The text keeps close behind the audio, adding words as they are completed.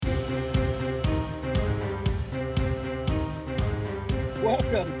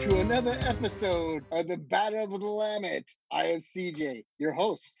welcome to another episode of the Battle of the Willamette. I am CJ, your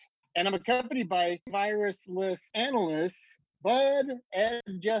host, and I'm accompanied by virus list analysts, Bud and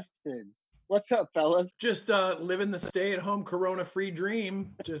Justin. What's up, fellas? Just living the stay-at-home corona-free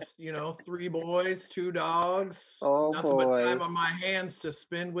dream. Just, 3 boys, 2 dogs. Oh, Nothing boy. but time on my hands to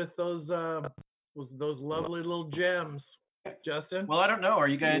spend with those lovely little gems. Justin? Well, I don't know. Are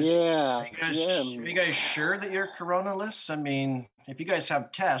you guys Yeah, are you guys sure that you're corona-less? I mean, if you guys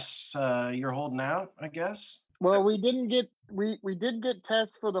have tests, you're holding out, I guess. Well, we did get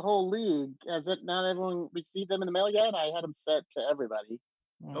tests for the whole league. Has it not everyone received them in the mail yet? I had them sent to everybody.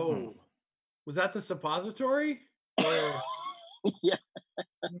 Oh, was that the suppository? Or Yeah.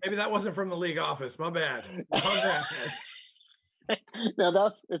 maybe that wasn't from the league office. My bad.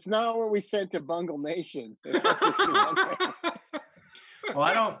 No, it's not what we sent to Bungle Nation. Well,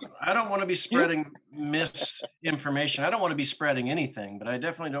 I don't want to be spreading misinformation. I don't want to be spreading anything, but I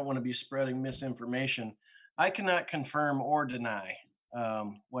definitely don't want to be spreading misinformation. I cannot confirm or deny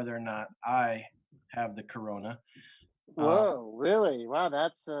whether or not I have the corona. Whoa, really? Wow,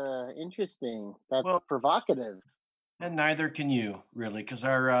 that's interesting. That's provocative. And neither can you, really, because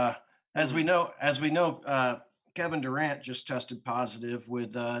our as we know, Kevin Durant just tested positive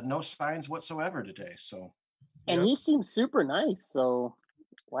with no signs whatsoever today. So, and he seems super nice. So,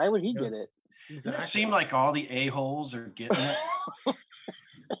 why would he get it? Exactly. It seemed like all the a-holes are getting it.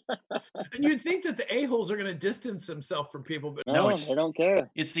 And you'd think that the a-holes are going to distance themselves from people, but no, they don't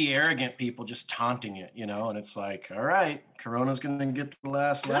care. It's the arrogant people just taunting it, and it's like, all right, Corona's going to get the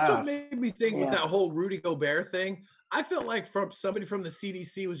last laugh. That's what made me think with that whole Rudy Gobert thing. I felt like somebody from the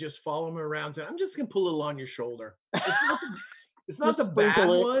CDC was just following me around saying, I'm just going to pull a little on your shoulder. It's not the bad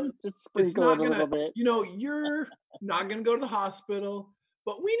one. Just sprinkle it a little bit. You're not going to go to the hospital.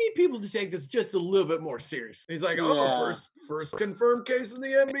 But we need people to take this just a little bit more serious. He's like, first confirmed case in the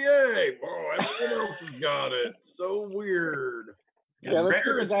NBA. Oh, everyone else has got it. So weird. Yeah, let's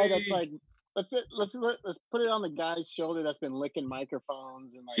get the guy that's like, let's put it on the guy's shoulder that's been licking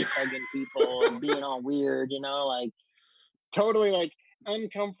microphones and like hugging people and being all weird, like totally like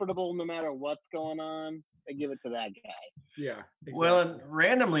uncomfortable no matter what's going on. They give it to that guy. Yeah. Exactly. Well, and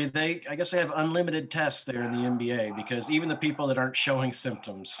randomly, I guess they have unlimited tests there in the NBA because even the people that aren't showing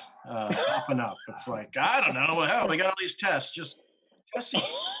symptoms popping up, it's like, I don't know, hell, we got all these tests, just test these.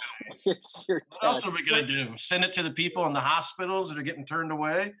 What else are we gonna do? Send it to the people in the hospitals that are getting turned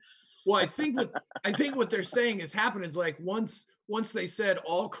away? Well, I think what they're saying is happening is like once they said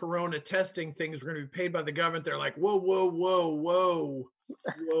all corona testing things were going to be paid by the government, they're like, whoa.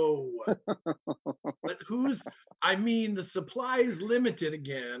 But the supply is limited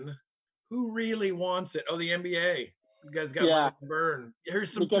again. Who really wants it? Oh, the NBA. You guys got money to burn.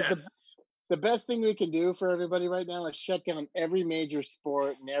 Here's some tests. The best thing we can do for everybody right now is shut down every major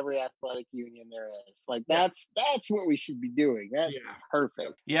sport and every athletic union there is. Like that's what we should be doing. That's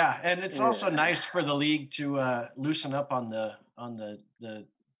perfect. Yeah, and it's also nice for the league to loosen up on the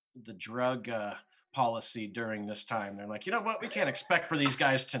drug policy during this time. They're like, you know what? We can't expect for these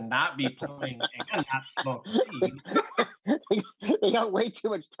guys to not be playing and not smoke weed. They got way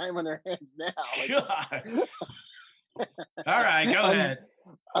too much time on their hands now. All right, go ahead.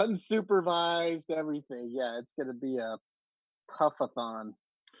 Unsupervised, everything. Yeah, it's going to be a puffathon.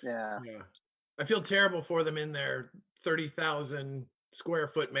 Yeah. I feel terrible for them in their 30,000 square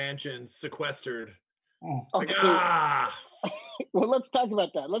foot mansions sequestered. Okay. Well, let's talk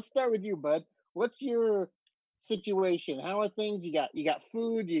about that. Let's start with you, Bud. What's your situation? How are things? You got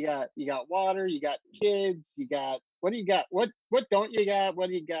food, you got water, you got kids, what do you got? What don't you got? What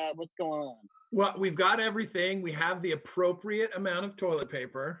do you got? What's going on? Well, we've got everything. We have the appropriate amount of toilet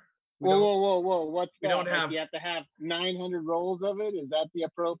paper. Whoa. What's that? You have to have 900 rolls of it? Is that the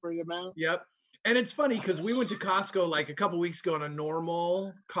appropriate amount? Yep. And it's funny because we went to Costco like a couple weeks ago on a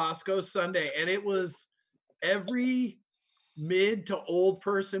normal Costco Sunday, and it was every mid to old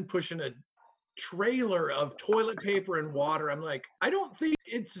person pushing a trailer of toilet paper and water. I'm like, I don't think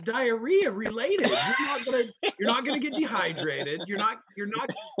it's diarrhea related. You're not gonna get dehydrated. You're not.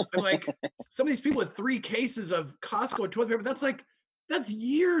 I'm like, some of these people with 3 cases of Costco toilet paper. That's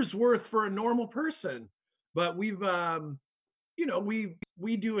years worth for a normal person. But we've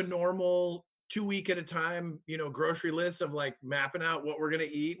we do a normal 2 week at a time, grocery list of like mapping out what we're gonna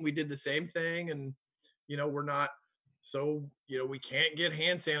eat, and we did the same thing. And we're not. So we can't get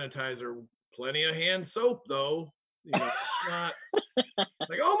hand sanitizer. Plenty of hand soap, though. Not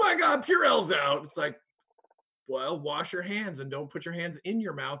like, oh my God, Purell's out. It's like, well, wash your hands and don't put your hands in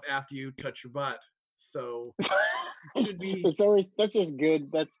your mouth after you touch your butt. So it should be. That's just good.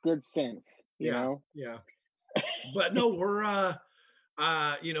 That's good sense. You know? Yeah. But no, we're.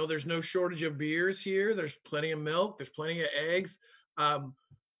 There's no shortage of beers here. There's plenty of milk. There's plenty of eggs.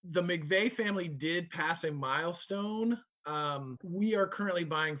 The McVeigh family did pass a milestone. We are currently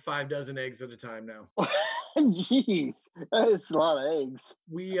buying 5 dozen eggs at a time now. Jeez, that is a lot of eggs.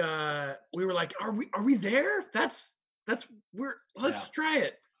 We were like, are we there? Let's try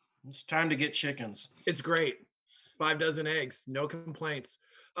it. It's time to get chickens. It's great. 5 dozen eggs, no complaints.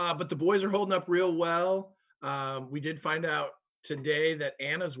 But the boys are holding up real well. We did find out today that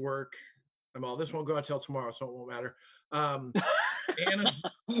Anna's work, this won't go out till tomorrow, so it won't matter. Anna's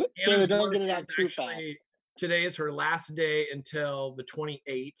don't get it out too actually, fast. today is her last day until the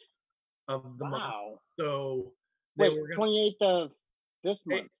 28th of the month. So wait, 28th of this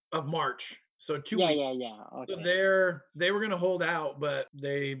month of March. So 2 yeah, weeks. Yeah. Okay. So they were going to hold out, but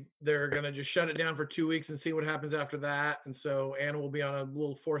they're going to just shut it down for 2 weeks and see what happens after that. And so Anna will be on a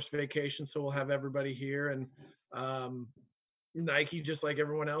little forced vacation, so we'll have everybody here. And Nike, just like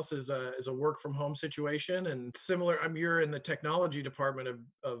everyone else, is a work from home situation, and similar. You're in the technology department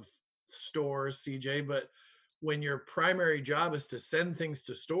of stores, CJ, but when your primary job is to send things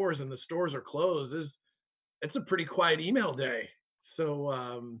to stores and the stores are closed, it's a pretty quiet email day.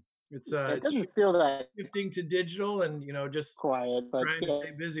 So it doesn't feel that shifting to digital and just quiet, but trying to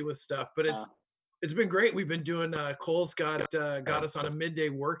stay busy with stuff. But it's been great. We've been doing Cole's got us on a midday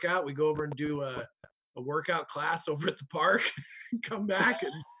workout. We go over and do a workout class over at the park, come back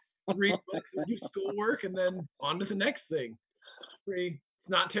and read books and do schoolwork, and then on to the next thing. It's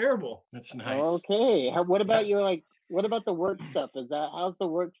not terrible. That's nice. Okay. What about what about the work stuff? How's the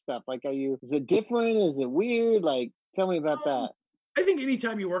work stuff? Like, is it different? Is it weird? Like, tell me about that. I think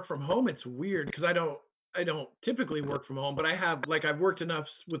anytime you work from home, it's weird because I don't typically work from home, but I've worked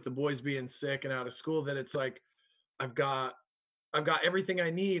enough with the boys being sick and out of school that it's like I've got everything I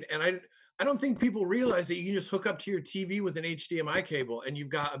need. And I don't think people realize that you can just hook up to your TV with an HDMI cable and you've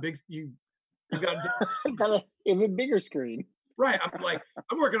got you've got an even bigger screen. Right.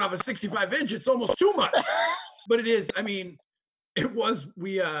 I'm working off a 65-inch. It's almost too much. But it is. It was,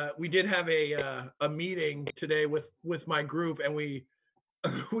 we did have a meeting today with my group, and we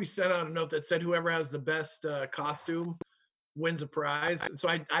sent out a note that said whoever has the best costume wins a prize. And so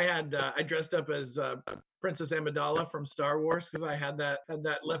I dressed up as Princess Amidala from Star Wars because I had that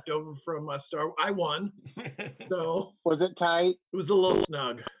left over from Star. I won. So was it tight? It was a little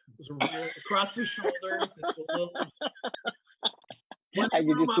snug. It was across the shoulders. It's a little. I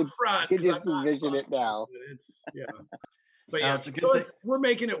can just envision it now. But yeah, it's a good thing. We're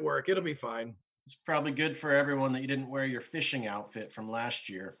making it work. It'll be fine. It's probably good for everyone that you didn't wear your fishing outfit from last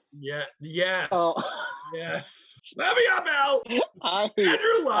year. Yeah. Yes. Oh. Yes. Let me up, Al.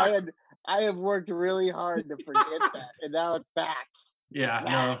 Andrew Luck. I have worked really hard to forget that, and now it's back. Yeah,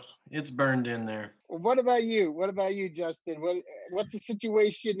 no, it's burned in there. What about you? What about you, Justin? What's the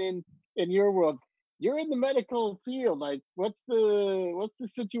situation in your world? You're in the medical field. Like, what's the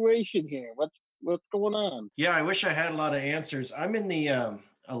situation here? What's going on? Yeah, I wish I had a lot of answers. I'm in the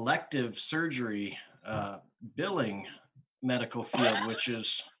elective surgery billing medical field, which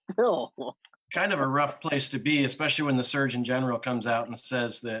is still kind of a rough place to be, especially when the Surgeon General comes out and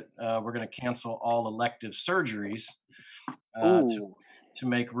says that we're going to cancel all elective surgeries to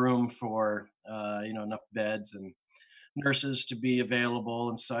make room for enough beds and nurses to be available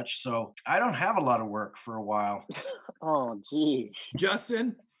and such. So I don't have a lot of work for a while. Oh, gee.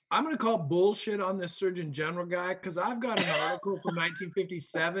 Justin, I'm going to call bullshit on this Surgeon General guy because I've got an article from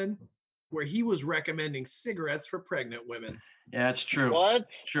 1957 where he was recommending cigarettes for pregnant women. Yeah, it's true. What?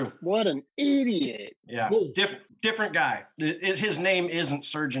 True. What an idiot. Yeah, different guy. His name isn't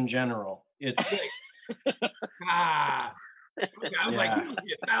Surgeon General. It's... I was like, he must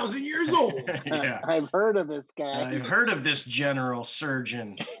be 1,000 years old. Yeah. I've heard of this guy. I've heard of this general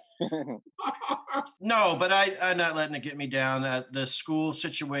surgeon. No, but I'm not letting it get me down. The school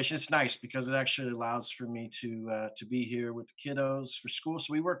situation, it's nice because it actually allows for me to be here with the kiddos for school.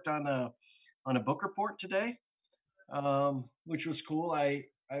 So we worked on a book report today, which was cool. I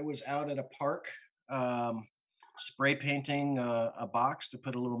was out at a park spray painting a box to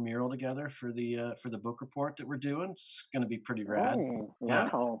put a little mural together for the book report that we're doing. It's going to be pretty rad. Oh,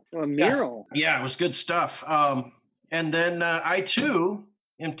 wow. Yeah. A mural. Yes. Yeah, it was good stuff. And then I too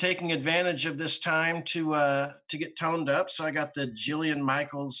am taking advantage of this time to get toned up. So I got the Jillian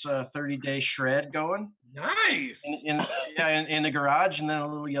Michaels 30-day shred going. Nice. In the garage, and then a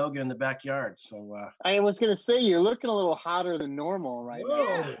little yoga in the backyard. So I was going to say, you're looking a little hotter than normal right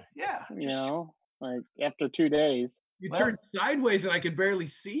now. Yeah. You know, like after 2 days. You turned sideways and I could barely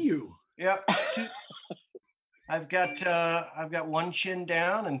see you. Yeah. I've got one chin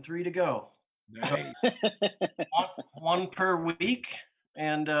down and 3 to go. Nice. One per week.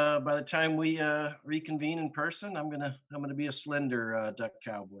 And by the time we reconvene in person, I'm gonna be a slender duck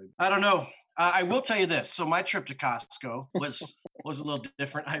cowboy. I don't know. I will tell you this. So my trip to Costco was a little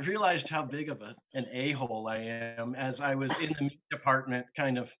different. I realized how big of an a-hole I am as I was in the meat department,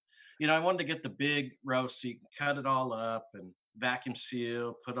 kind of. I wanted to get the big roast so you can cut it all up and vacuum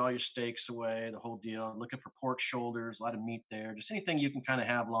seal, put all your steaks away, the whole deal. Looking for pork shoulders, a lot of meat there, just anything you can kind of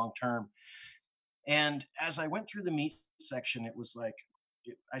have long term. And as I went through the meat section, it was like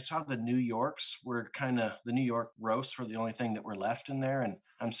I saw the New Yorks were kind of the New York roasts were the only thing that were left in there, and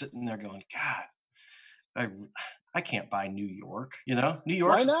I'm sitting there going, God, I I can't buy New York. Why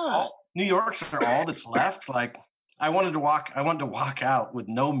not? New Yorks are all that's left. Like I wanted to walk out with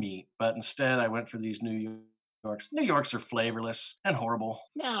no meat, but instead I went for these New Yorks. New Yorks are flavorless and horrible.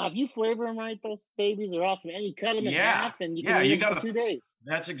 Nah, if you flavor them right, those babies are awesome. And you cut them in Yeah, half and you can yeah, eat you them for gotta. 2 days.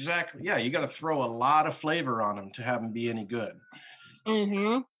 That's exactly. Yeah, you got to throw a lot of flavor on them to have them be any good.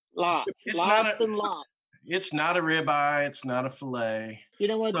 Mm-hmm. Lots, It's not a. lots and lots. It's not a ribeye. It's not a fillet. You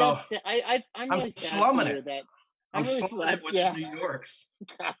know what? So I'm I'm really sad to slumming hear it. that. I'm I'm really slumming sad. it with Yeah. the New Yorks.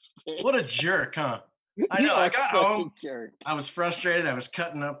 Gosh, dang. What a jerk, huh? I You know. I are got such home. a jerk. I was frustrated. I was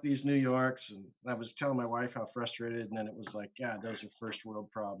cutting up these New Yorks, and I was telling my wife how frustrated. And then it was like, God, those are first world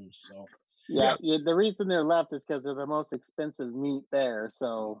problems. So Yeah, yeah. The reason they're left is because they're the most expensive meat there.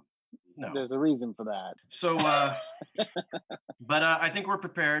 So no. there's a reason for that. So, but I think we're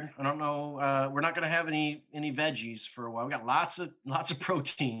prepared. I don't know. We're not going to have any veggies for a while. We got lots of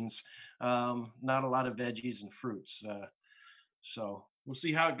proteins, not a lot of veggies and fruits. So we'll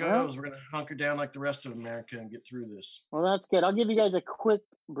see how it Well, goes. We're going to hunker down like the rest of America and get through this. well, that's good. I'll give you guys a quick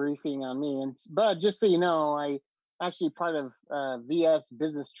briefing on me. And but just so you know, I actually part of VF's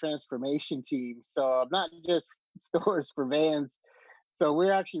business transformation team. So I'm not just stores for vans. So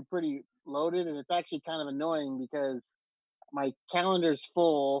we're actually pretty loaded, and it's actually kind of annoying because my calendar's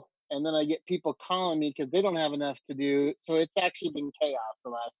full, and then I get people calling me because they don't have enough to do. So it's actually been chaos the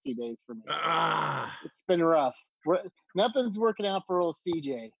last 2 days for me. Ah, It's been rough. Nothing's working out for old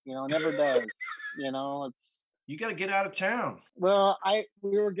CJ. Never does. It's You got to get out of town. well,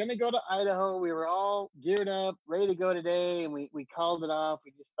 we were gonna go to Idaho. We were all geared up, ready to go today, and we called it off.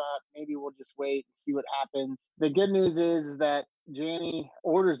 We just thought maybe we'll just wait and see what happens. The good news is that Janie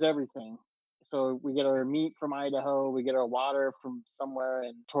orders everything. So we get our meat from Idaho, we get our water from somewhere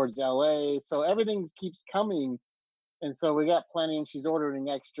and towards LA. So everything keeps coming. And so we got plenty, and she's ordering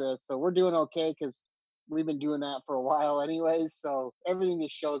extra. So we're doing okay because we've been doing that for a while anyways. So everything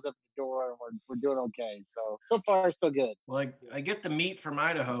just shows up at the door, and we're doing okay. So far so good. Well, I get the meat from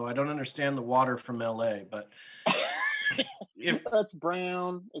Idaho. I don't understand the water from LA, but if It's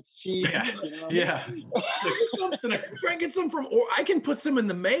brown, it's cheap. yeah. try and get some from, or I can put some in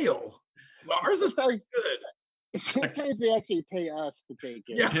the mail. Ours is pretty Sometimes, good. sometimes they actually pay us to take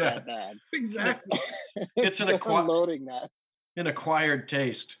it. Yeah. It's that bad. Exactly. It's an They're acquired unloading that. an acquired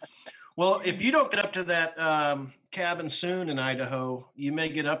taste. Well, if you don't get up to that cabin soon in Idaho, you may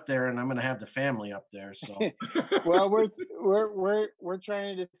get up there, and I'm going to have the family up there. So Well, we're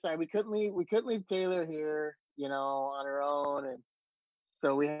trying to decide. We couldn't leave Taylor here, on her own, and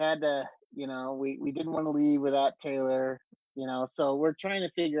so we had to, we didn't want to leave without Taylor, So we're trying to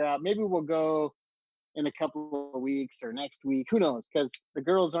figure out. Maybe we'll go in a couple of weeks or next week. Who knows? Because the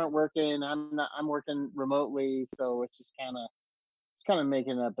girls aren't working. I'm not. I'm working remotely, so it's kind of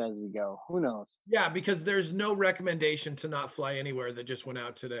making it up as we go. Who knows? Yeah, because there's no recommendation to not fly anywhere that just went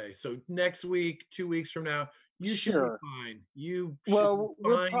out today. So next week, 2 weeks from now, you should be Sure. fine. You should Well, be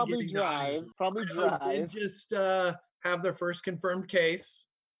we'll fine probably getting to Idaho. drive. Probably Idaho did drive. just have their first confirmed case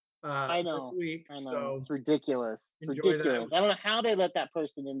I this know. week. I know. So It's ridiculous. It's enjoy that. ridiculous. I don't know how they let that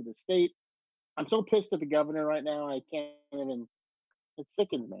person into the state. I'm so pissed at the governor right now. I can't even. It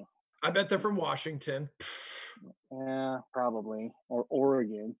sickens me. I bet they're from Washington. Yeah, probably, or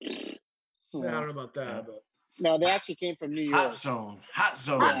Oregon. I don't know about that, but No, they actually came from New hot York. zone. hot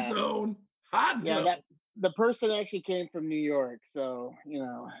Yeah. zone. Hot Yeah, zone. the person actually came from New York. So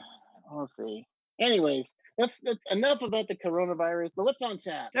we'll see. Anyways, that's enough about the coronavirus. But what's on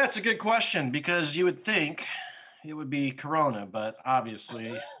tap? That's a good question because you would think it would be Corona, but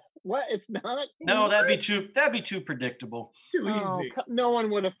obviously What? It's not. no. That'd be too predictable. Too Oh, easy. no one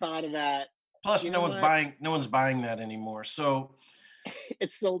would have thought of that. Plus, You no know one's what? buying that anymore. So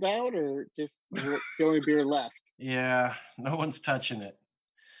It's sold out, or just it's the only beer left. yeah, no one's touching it.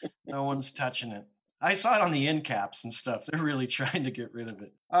 No one's touching it. I saw it on the end caps and stuff. They're really trying to get rid of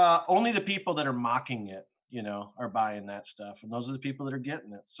it. Only the people that are mocking it are buying that stuff, and those are the people that are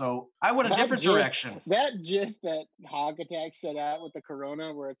getting it. So I went a That different gif, direction. that gif that Hog Attack set out with the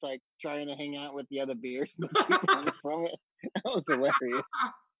Corona, where it's like trying to hang out with the other beers and keep away from it. That was hilarious.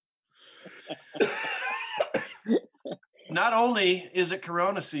 Not only is it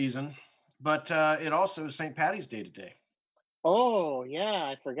Corona season, but it also is St. Patty's Day today. Oh yeah,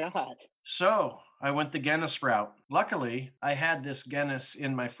 I forgot. So I went the Guinness route. Luckily, I had this Guinness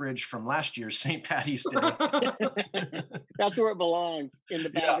in my fridge from last year's St. Patty's Day. That's where it belongs, in the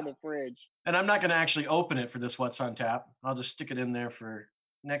back Yeah. of the fridge. And I'm not going to actually open it for this What's on Tap. I'll just stick it in there for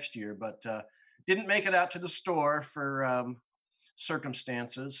next year. But didn't make it out to the store for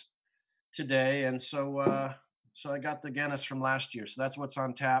circumstances today, and so I got the Guinness from last year. So that's What's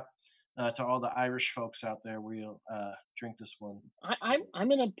on Tap. To all the Irish folks out there, we'll drink this one. I'm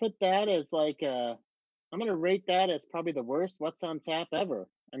gonna put that as like I'm gonna rate that as probably the worst What's on Tap ever.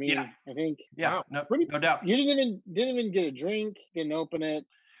 I mean, Yeah. I think Yeah, Wow. no, Pretty- no doubt. you didn't even get a drink, didn't open it.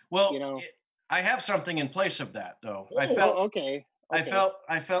 Well, you know. I have something in place of that, though. I Oh, felt Oh, okay. I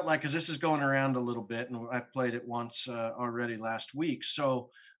felt like, because this is going around a little bit, and I've played it once already last week. So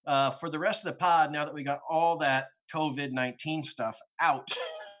for the rest of the pod, now that we got all that COVID-19 stuff out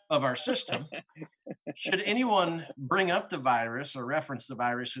of our system, should anyone bring up the virus or reference the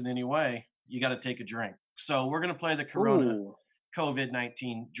virus in any way, you got to take a drink. So we're going to play the Corona Ooh.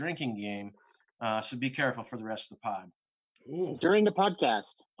 COVID-19 drinking game. So be careful for the rest of the pod. Ooh. During the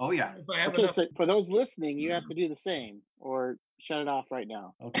podcast. Oh, yeah. If I have Okay, enough, so for those listening, you have to do the same or shut it off right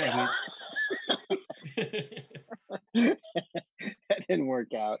now. Okay. That didn't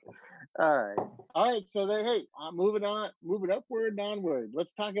work out. All right. So hey, moving upward and onward.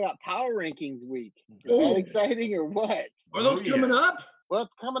 Let's talk about power rankings week. Is Ooh. that exciting or what? are those Oh, yeah. coming up? Well,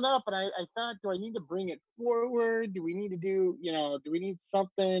 it's coming up, and I thought, do I need to bring it forward? Do we need to do we need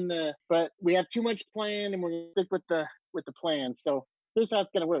something? But we have too much planned, and we're gonna stick with the plan. So here's how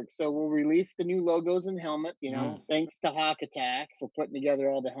it's gonna work. So we'll release the new logos and helmet. Thanks to Hawk Attack for putting together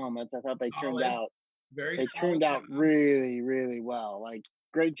all the helmets. I thought they turned Solid. out Very they solid turned out job. really, really well. Like,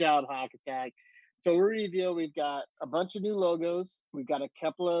 great job, Hawk Attack. So we'll reveal we've got a bunch of new logos. We've got a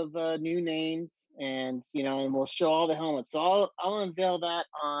couple of new names, and and we'll show all the helmets. So I'll unveil that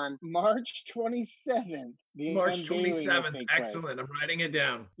on March 27th. The March unveiling will 27th. take place. Excellent. I'm writing it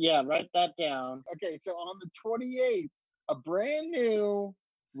down. Yeah, write that down. Okay, so on the 28th, a brand new,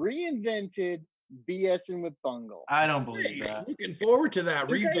 reinvented BSing with Bungle. I don't believe Hey, that. looking forward to that.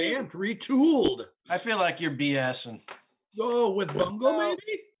 You guys- Revamped, retooled. I feel like you're BSing. Oh, with Bungle, Well,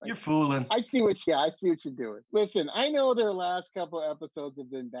 maybe? You're fooling. I see what you're doing. Listen, I know their last couple episodes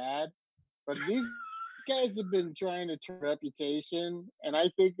have been bad, but these guys have been trying to turn reputation, and I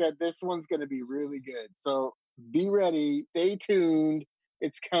think that this one's going to be really good. So be ready, stay tuned.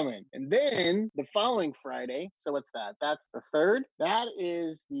 It's coming. And then the following Friday, so what's that? That's the 3rd. That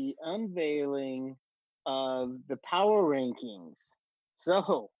is the unveiling of the power rankings.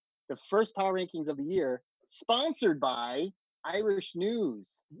 So the first power rankings of the year, sponsored by Irish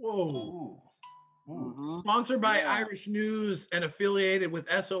News. Whoa. Ooh. Ooh. Mhm. Sponsored by Yeah. Irish News and affiliated with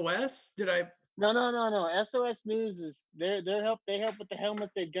SOS? Did I? No. SOS News is they help with the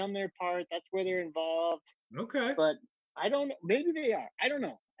helmets. They've done their part. That's where they're involved. Okay. But I don't know. Maybe they are. I don't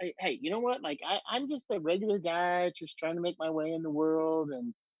know. Hey, you know what? Like I'm just a regular guy just trying to make my way in the world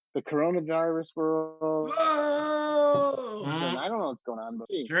and the coronavirus world. Whoa. And I don't know what's going on. But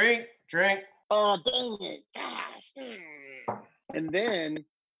see. Drink. Oh, dang it. Gosh. And then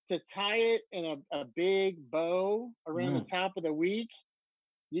to tie it in a big bow around the top of the week,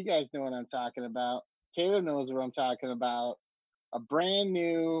 you guys know what I'm talking about. Taylor knows what I'm talking about. A brand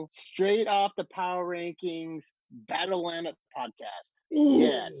new, straight off the power rankings, Battle Limit podcast. Ooh.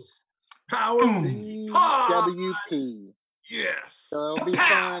 Yes. Power. BWP. Yes. So it'll be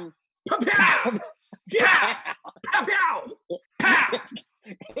fun. Pow! Yeah. Pow, pow. Pow.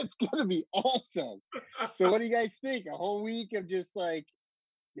 It's going to be awesome. So what do you guys think? A whole week of just like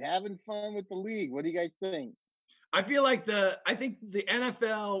having fun with the league. What do you guys think? I feel like I think the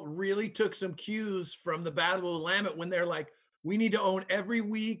NFL really took some cues from the Battle of the Willamette when they're like, we need to own every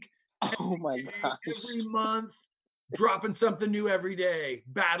week, Oh my gosh. every month, dropping something new every day.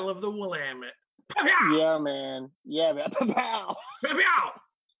 Battle of the Willamette. Pow, pow. Yeah, man. Yeah, man. Pow. Pow, pow.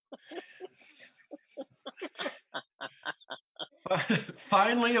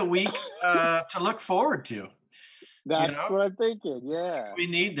 Finally, a week to look forward to. That's know? what I'm thinking. Yeah. We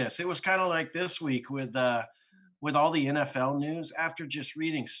need this. It was kind of like this week with all the NFL news. After just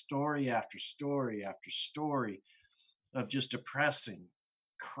reading story after story after story of just depressing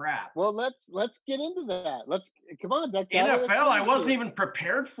crap. Well, let's get into that. Let's come on, Duck. NFL, I wasn't even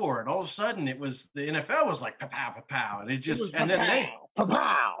prepared for it. All of a sudden, it was the NFL was like pow pow pow, and it just and then they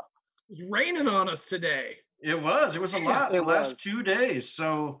pow. It was raining on us today. it was a lot the last 2 days.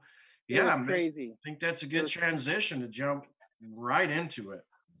 So It yeah, was crazy. I think that's a good transition to jump right into it.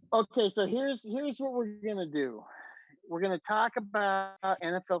 Okay, so here's what we're gonna do. We're gonna talk about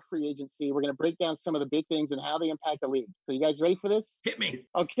NFL free agency. We're gonna break down some of the big things and how they impact the league. So you guys ready for this? Hit me.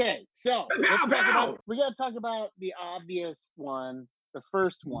 Okay, so Pow, pow. we gotta talk about the obvious one, the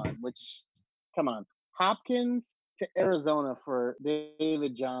first one, which come on, Hopkins to Arizona for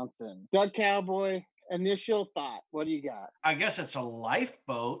David Johnson. Doug Cowboy, initial thought. What do you got? I guess it's a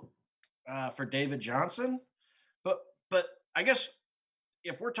lifeboat for David Johnson, but I guess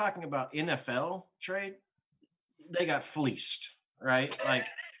if we're talking about NFL trade, they got fleeced, right? Like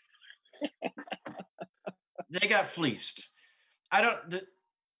they got fleeced.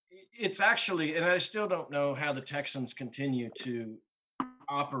 It's actually, and I still don't know how the Texans continue to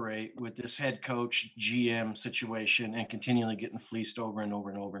operate with this head coach GM situation and continually getting fleeced over and over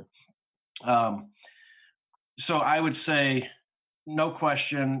and over. So I would say, no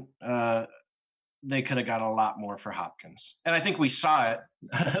question, they could have got a lot more for Hopkins, and I think we saw it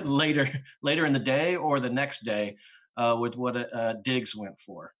later in the day or the next day with what Diggs went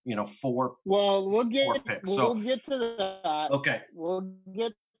for. Four. Well, we'll get picks. We'll get to that. Okay. We'll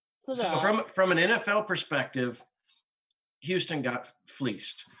get to that. So from an NFL perspective, Houston got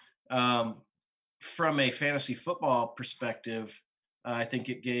fleeced. From a fantasy football perspective, I think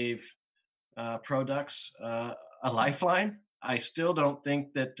it gave Products a lifeline. I still don't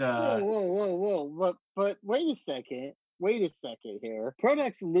think that. Whoa! But wait a second. Wait a second here.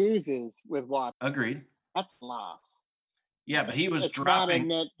 Products loses with Watt. Agreed. That's a loss. Yeah, but he was it's dropping.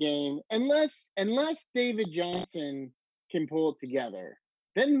 Not a net gain unless David Johnson can pull it together.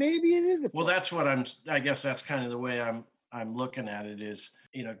 Then maybe it is a. Well, that's what I guess that's kind of the way I'm looking at it. Is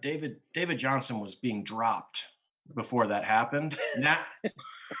David Johnson was being dropped before that happened. Now,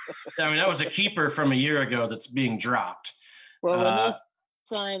 I mean, that was a keeper from a year ago that's being dropped. Well,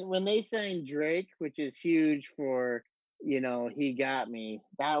 when they signed Drake, which is huge for he got me.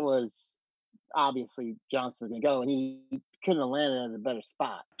 That was obviously Johnson was gonna go, and he couldn't have landed in a better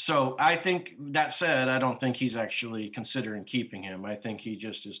spot. So I think that said, I don't think he's actually considering keeping him. I think he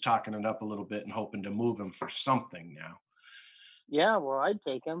just is talking it up a little bit and hoping to move him for something now. Yeah, well, I'd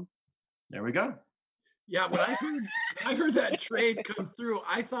take him. There we go. Yeah, when I heard that trade come through,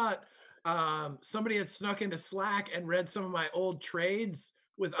 I thought somebody had snuck into Slack and read some of my old trades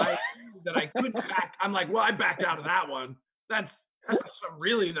with IQ that I couldn't back. I'm like, well, I backed out of that one. That's not something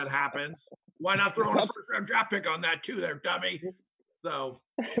really that happens. Why not throw in a first-round draft pick on that too, there, dummy? So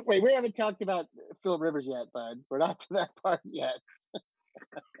wait, we haven't talked about Phil Rivers yet, bud. We're not to that part yet.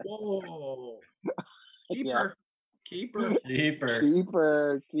 Whoa, keeper.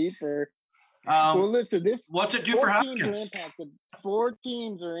 Well, listen, what's it do for Hopkins? 4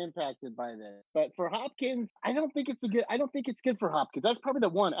 teams are impacted by this, but for Hopkins, I don't think it's good for Hopkins. That's probably the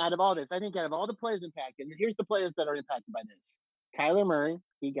one out of all this. I think out of all the players impacted, here's the players that are impacted by this: Kyler Murray,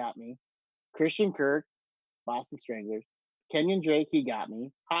 he got me; Christian Kirk, Boston Stranglers; Kenyon Drake, he got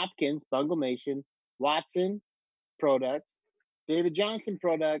me; Hopkins, Bungle Nation; Watson, Products; David Johnson,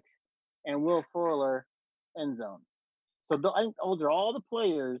 Products; and Will Fuller, End Zone. So I think those are all the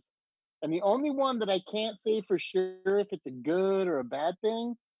players. And the only one that I can't say for sure if it's a good or a bad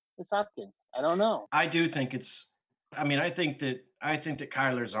thing is Hopkins. I don't know. I do think I think that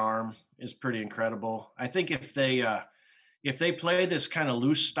Kyler's arm is pretty incredible. I think if they play this kind of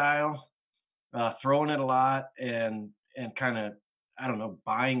loose style, throwing it a lot and kind of, I don't know,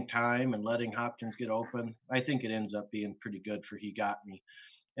 buying time and letting Hopkins get open, I think it ends up being pretty good for He Got Me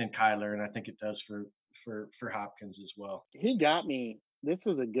and Kyler, and I think it does for Hopkins as well. He got me. This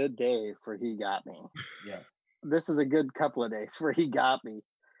was a good day for He Got Me. Yeah. This is a good couple of days for He Got Me.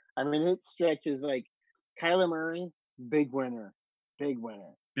 I mean, it stretches like Kyler Murray, big winner.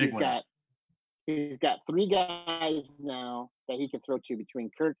 He's got 3 guys now that he can throw to between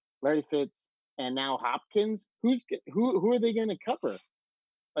Kirk, Larry Fitz, and now Hopkins. Who are they going to cover?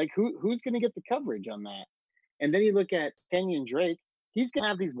 Like who's going to get the coverage on that? And then you look at Kenyon Drake. He's going to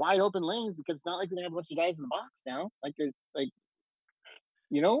have these wide open lanes because it's not like we're going to have a bunch of guys in the box now. Like there's like.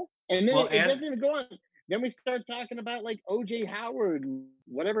 And then it doesn't even go on. Then we start talking about like OJ Howard and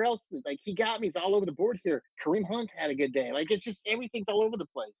whatever else. Like He Got Me's all over the board here. Kareem Hunt had a good day. Like it's just everything's all over the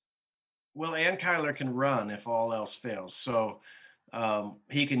place. Well, and Kyler can run if all else fails, so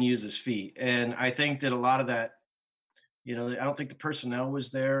he can use his feet. And I think that a lot of that, I don't think the personnel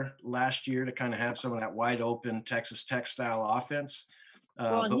was there last year to kind of have some of that wide open Texas Tech style offense.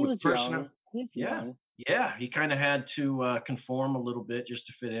 Well, and But he with was personal, young. He's yeah, young. yeah, he kind of had to conform a little bit just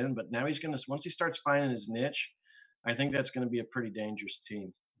to fit in. But now he's gonna once he starts finding his niche, I think that's gonna be a pretty dangerous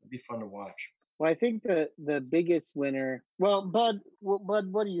team. It'd be fun to watch. Well, I think the biggest winner. Well, Bud,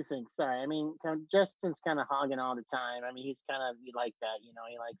 what do you think? Sorry, I mean, Justin's kind of hogging all the time. I mean, he's kind of you like that, you know.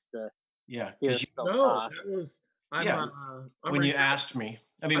 He likes to Yeah, hear because himself No, talk. that was yeah, I'm when you regret, asked me,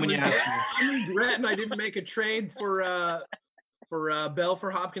 I mean, I'm when you regret, asked me, I'm regretting I didn't make a trade for Bell for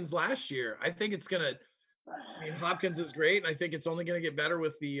Hopkins last year. I think it's gonna. I mean, Hopkins is great, and I think it's only going to get better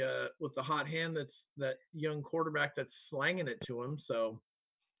with the hot hand that's that young quarterback that's slanging it to him. So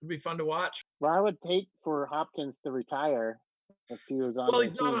it'd be fun to watch. Well, I would hate for Hopkins to retire if he was on Well,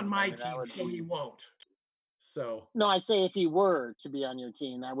 your he's not team. on I my mean, that team, would so he be. won't. So No, I say if he were to be on your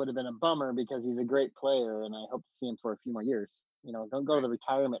team, that would have been a bummer because he's a great player, and I hope to see him for a few more years. You know, don't go to right, the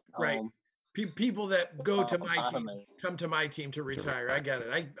retirement right. home. People that go to my team Bottomless. come to my team to retire. I get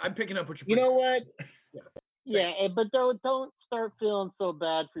it. I'm picking up what you're You putting. know what? Yeah. Yeah, but don't start feeling so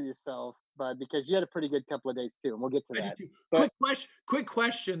bad for yourself, bud, because you had a pretty good couple of days too, and we'll get to I just that. do. But Quick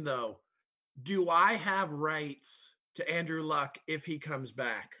question though. Do I have rights to Andrew Luck if he comes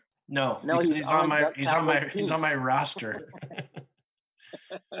back? no, no, because he's on the Cowboys he's team. on my roster.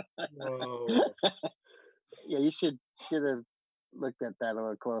 Whoa. Yeah, you should have looked at that a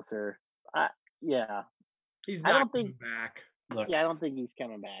little closer. Yeah, He's I not don't coming think. back. Look, Yeah, I don't think he's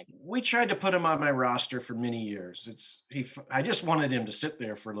coming back. we tried to put him on my roster for many years. I just wanted him to sit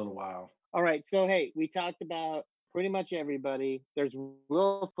there for a little while. All right, so hey, we talked about pretty much everybody. There's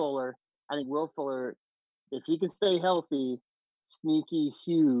Will Fuller. I think Will Fuller, if he can stay healthy, sneaky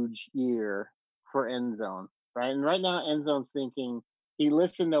huge year for End Zone, right? And right now, End Zone's thinking he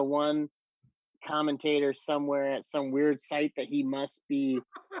listened to one commentator somewhere at some weird site that he must be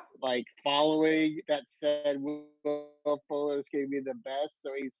like following that said Will Fuller is going to be the best, so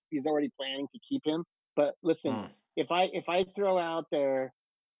he's already planning to keep him. But listen, Mm. if I throw out there,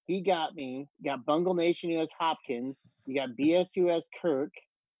 he got me. You got Bungle Nation who has Hopkins. You got BS who has Kirk,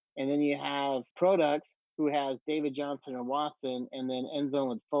 and then you have Products who has David Johnson and Watson, and then End Zone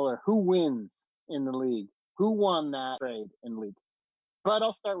with Fuller. Who wins in the league? Who won that trade in league? But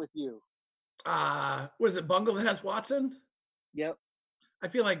I'll start with you. Was it Bungle that has Watson? Yep. I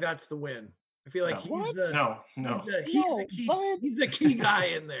feel like that's the win. I feel like No. he's What? the No, he's no. the he's No, the key bud. he's the key guy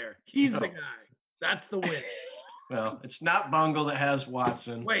in there. He's the No. guy. That's the win. Well, it's not Bungle that has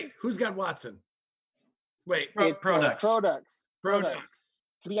Watson. Wait, who's got Watson? Wait, It's Products. Products.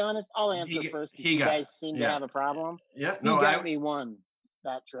 To be honest, I'll answer first. he You got- guys seem to yeah. have a problem. Yeah, He no, got me one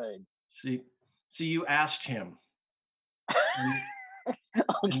that trade. see, you asked him.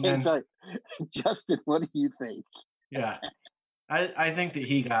 Okay, then- sorry. Justin, what do you think? Yeah, I think that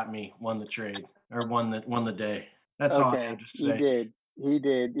he got me, won the trade or won the day. That's all I Okay, have to he say. did. He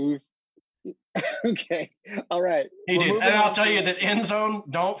did. He's okay. All right. He We're did, moving and I'll on tell to- you that End Zone,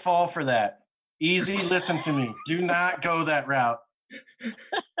 don't fall for that. Easy, listen to me. Do not go that route.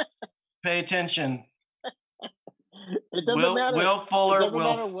 Pay attention. It doesn't matter. Will Fuller It doesn't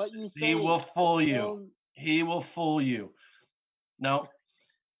will matter what you say. he will fool you. He'll- He will fool you. No,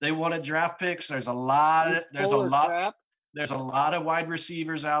 they wanted draft picks. There's a lot. he's There's a full of lot. crap. There's a lot of wide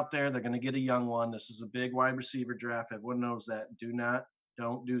receivers out there. They're going to get a young one. This is a big wide receiver draft. Everyone knows that.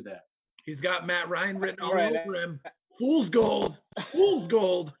 Don't do that. He's got Matt Ryan written all Right. over him. Fool's gold. Fool's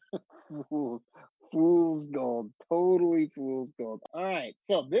gold. Fool's gold. Totally fool's gold. All right.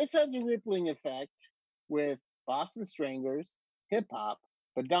 So this has a rippling effect with Boston Stranglers, Hip Hop,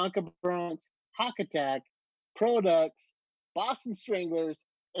 Badonka Bronx, Hawk Attack, Products, Boston Stranglers,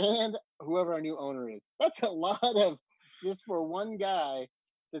 and whoever our new owner is. That's a lot of just for one guy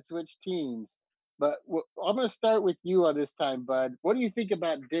to switch teams. But I'm going to start with you on this time, Bud. What do you think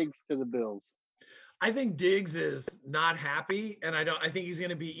about Diggs to the Bills? I think Diggs is not happy, and I think he's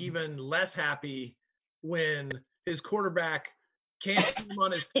going to be even less happy when his quarterback can't see him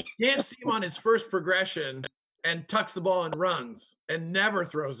on his first progression and tucks the ball and runs and never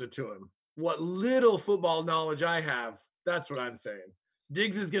throws it to him. What little football knowledge I have, that's what I'm saying.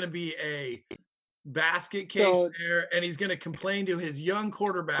 Diggs is going to be a basket case there, and he's going to complain to his young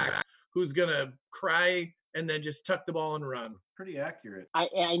quarterback who's going to cry and then just tuck the ball and run. Pretty accurate.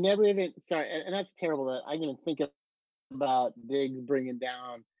 I never even and that's terrible that I didn't think about Diggs bringing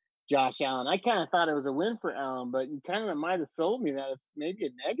down Josh Allen. I kind of thought it was a win for Allen, but you kind of might have sold me that it's maybe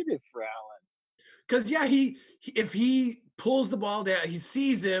a negative for Allen. Because if he pulls the ball down, he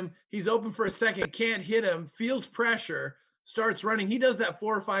sees him, he's open for a second, can't hit him, feels pressure, starts running. He does that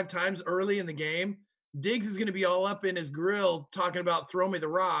 4 or 5 times early in the game. Diggs is going to be all up in his grill talking about throw me the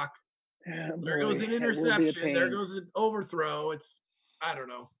rock. There goes an interception. There goes an overthrow. I don't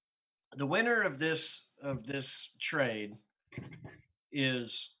know. The winner of this trade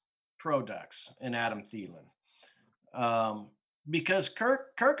is Pro Ducks and Adam Thielen, because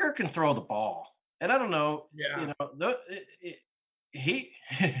Kirker can throw the ball, and I don't know, Yeah. He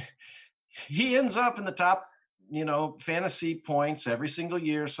he ends up in the top, fantasy points every single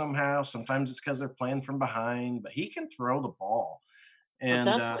year somehow. Sometimes it's because they're playing from behind, but he can throw the ball. But And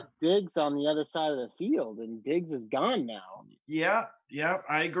that's what Diggs on the other side of the field, and Diggs is gone now. yeah,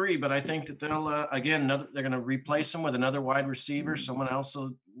 I agree. But I think that they'll they're going to replace him with another wide receiver. Someone else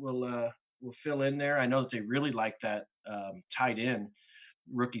will fill in there. I know that they really like that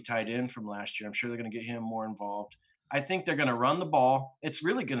rookie tight end from last year. I'm sure they're going to get him more involved. I think they're going to run the ball. It's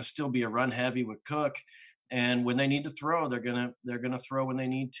really going to still be a run heavy with Cook, and when they need to throw, they're going to throw when they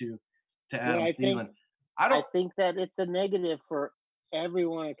need to Adam Thielen. I think that it's a negative for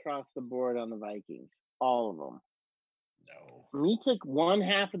everyone across the board on the Vikings, all of them. No. When you take one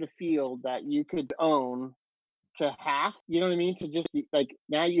half of the field that you could own to half, you know what I mean? To just like,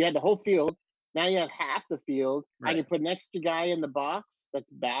 now you had the whole field. Now you have half the field. Right. I can put an extra guy in the box. That's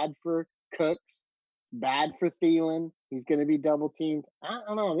bad for Cooks, bad for Thielen. He's going to be double teamed. I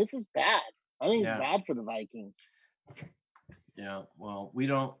don't know. This is bad. I think it's bad for the Vikings. Yeah. Well, we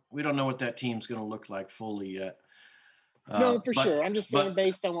don't know what that team's going to look like fully yet. No, for sure. I'm just saying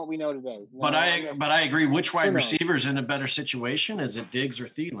based on what we know today. No, but I agree. Which wide receiver is in a better situation? Is it Diggs or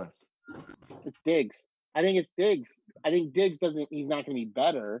Thielen? It's Diggs. I think it's Diggs. I think Diggs he's not going to be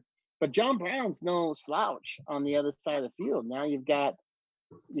better. But John Brown's no slouch on the other side of the field. Now you got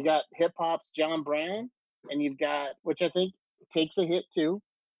hip hop's John Brown, and you've got, which I think takes a hit too.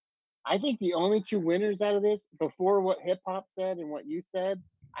 I think the only two winners out of this, before what hip hop said and what you said,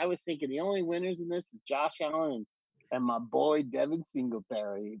 I was thinking the only winners in this is Josh Allen and my boy Devin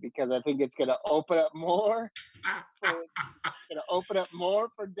Singletary, because I think it's going to open up more. For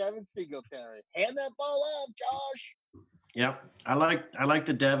Devin Singletary. Hand that ball off, Josh. Yeah, I like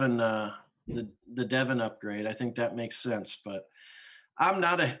the Devin the Devin upgrade. I think that makes sense, but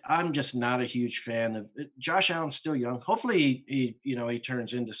I'm just not a huge fan of it. Josh Allen's still young. Hopefully he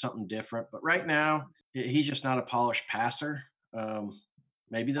turns into something different, but right now he's just not a polished passer.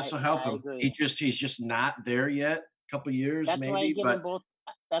 Maybe this will help him. He's just not there yet. Couple years, that's maybe.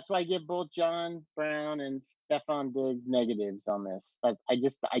 That's why I give both John Brown and Stefon Diggs negatives on this. I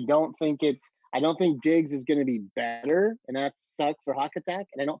don't think Diggs is going to be better, and that sucks for Hawk Attack.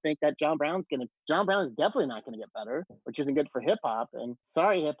 And I don't think that John Brown is definitely not going to get better, which isn't good for hip hop. And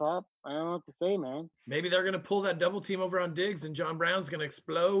sorry, hip hop, I don't know what to say, man. Maybe they're going to pull that double team over on Diggs, and John Brown's going to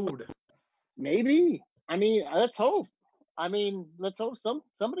explode. Maybe. I mean, let's hope. Let's hope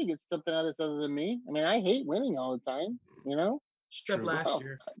somebody gets something out of this other than me. I mean, I hate winning all the time, Except last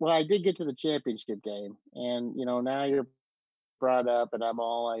year. Well, I did get to the championship game, and now you're brought up, and I'm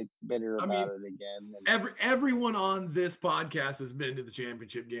all like bitter about it again. Everyone on this podcast has been to the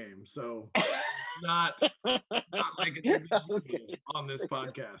championship game, so not like it's on this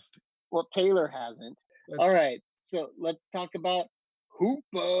podcast. Well, Taylor hasn't. All right, so let's talk about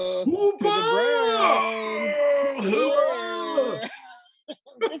Hoopa. Yeah.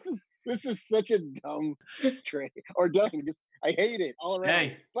 This is such a dumb trade, or dumb. I hate it all around.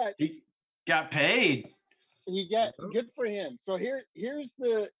 Hey, but he got paid. Good for him. So I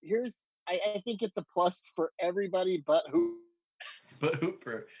think it's a plus for everybody but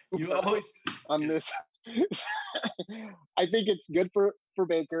Hooper. You always on this. I think it's good for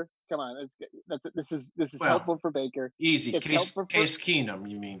Baker. Come on, this is helpful for Baker. Easy. Case Keenum,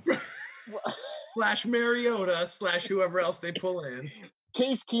 you mean? / Mariota / whoever else they pull in.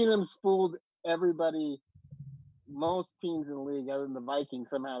 Case Keenum's fooled everybody, most teams in the league other than the Vikings.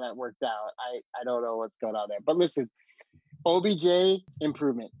 Somehow that worked out. I don't know what's going on there. But listen, OBJ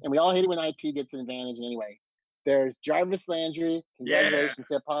improvement. And we all hate it when IP gets an advantage anyway. There's Jarvis Landry. Congratulations,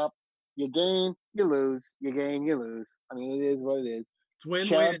 hip hop. You gain, you lose. You gain, you lose. I mean, it is what it is. It's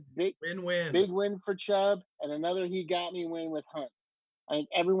win-win. Win-win. Big win for Chubb, and another he got me win with Hunt. I think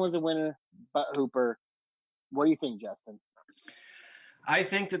everyone's a winner but Hooper. What do you think, Justin? I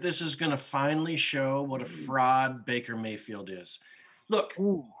think that this is going to finally show what a fraud Baker Mayfield is. Look,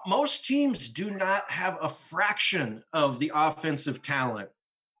 most teams do not have a fraction of the offensive talent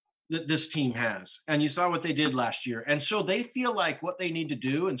that this team has. And you saw what they did last year. And so they feel like what they need to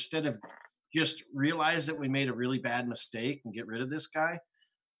do, instead of just realize that we made a really bad mistake and get rid of this guy,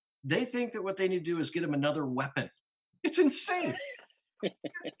 they think that what they need to do is get him another weapon. It's insane.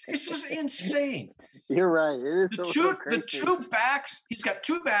 It's just insane. You're right. It is the two backs. He's got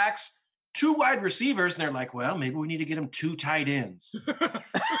two backs, two wide receivers, and they're like, well, maybe we need to get him two tight ends.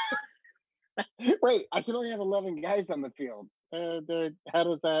 Wait, I can only have 11 guys on the field. How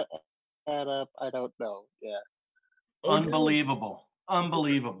does that add up? I don't know. Yeah. Odell's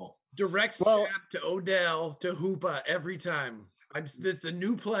Unbelievable. direct Well- snap to Odell to Hoopa every time. This is a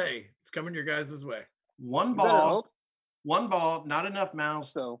new play. It's coming your guys' way. One You better hope ball, not enough mouths.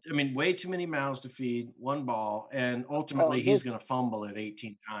 so. I mean, way too many mouths to feed. One ball, and ultimately he's this- going to fumble it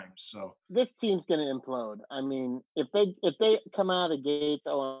 18 times. So This team's going to implode. I mean, if they come out of the gates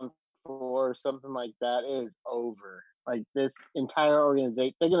 0-4 or something like that, it is over. Like this entire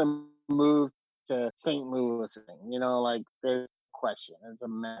organization, they're going to move to St. Louis. You know, like there's no question. It's a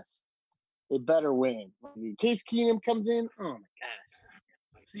mess. They better win. Case Keenum comes in. Oh my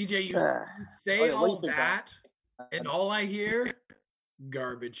gosh. CJ, you Ah. say Okay, what do you all think, that, and all I hear,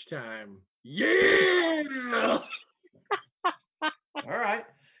 garbage time. Yeah. all right.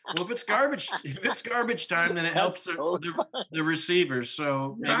 Well, if it's garbage time, then it helps That's totally the receivers.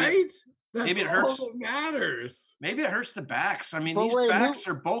 So Right? That's maybe it all hurts. that matters. Maybe it hurts the backs. I mean, But these wait, backs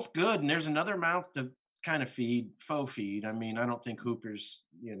are both good, and there's another mouth to kind of faux feed. I mean, I don't think Hooper's,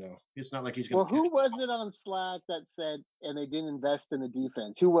 it's not like he's going Well, who was it on Slack that said, and they didn't invest in the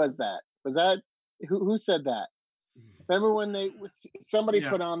defense? Who was that? Was that who said that? Remember when somebody Yeah.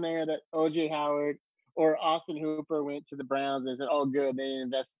 put on there that OJ Howard or Austin Hooper went to the Browns and said, "Oh, good, they didn't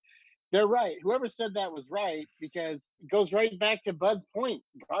invest." They're right. Whoever said that was right because it goes right back to Bud's point.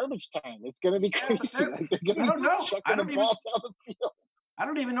 Garbage time. It's going to be Yeah, but crazy. that- Like they're I going don't to know. be chucking I the don't ball down the field. I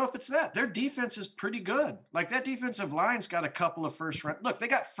don't even know if it's that. Their defense is pretty good. Like that defensive line's got a couple of first round. Look, they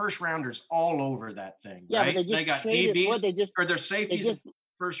got first rounders all over that thing. Yeah, right? but they just got traded. DBs What they just or their safeties just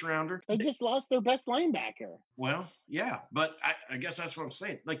first rounder. they just lost their best linebacker. Well, yeah, but I guess that's what I'm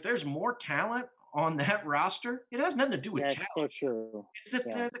saying. Like, there's more talent on that roster. It has nothing to do with That's talent. so true. It's that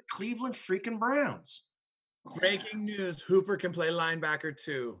yeah. they're the Cleveland freaking Browns. Breaking news: Hooper can play linebacker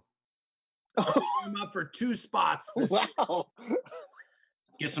too. I'm up for 2 spots this year. Wow.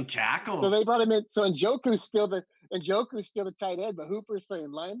 Get some tackles. So they brought him in. So Njoku's still the tight end, but Hooper's playing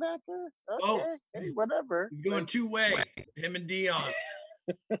linebacker. Okay, Oh, hey, whatever. He's going 2-way. Him and Dion.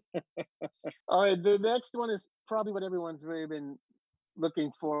 All right, the next one is probably what everyone's really been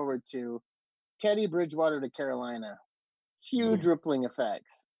looking forward to. Teddy Bridgewater to Carolina. Huge rippling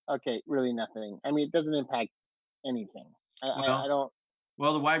effects. Okay, really nothing. I mean, it doesn't impact anything. I don't.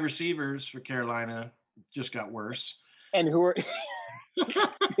 Well, the wide receivers for Carolina just got worse. And who are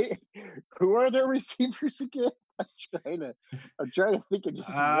who are their receivers again? I'm trying to think of just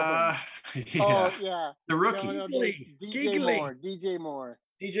one. Yeah. Oh yeah, The rookie. No, Giggly. DJ Moore. DJ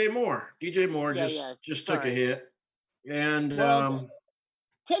Moore. DJ Moore Yeah, just took a sorry. hit. And Well,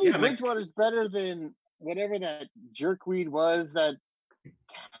 Teddy yeah, Bridgewater's better than whatever that jerkweed was. That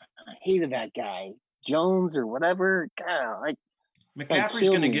I hated that guy, Jones or whatever. God, like McCaffrey's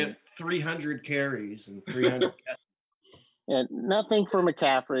going to me. get 300 carries and 300. yeah, nothing for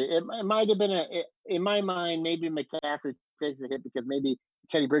McCaffrey. It might have been in my mind. Maybe McCaffrey takes a hit because maybe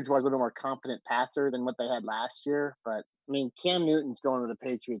Teddy Bridgewater's a little more competent passer than what they had last year. But I mean, Cam Newton's going to the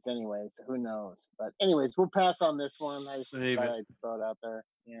Patriots anyway, so who knows? But anyways, we'll pass on this one. I Save thought it. I'd throw it out there.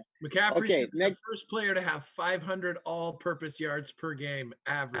 Yeah. McCaffrey's Okay, the next- first player to have 500 all-purpose yards per game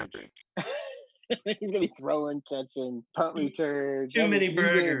average. He's gonna be throwing, catching, punt return. Too many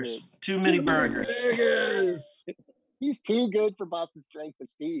burgers. Too many burgers. Burgers. He's too good for Boston strength of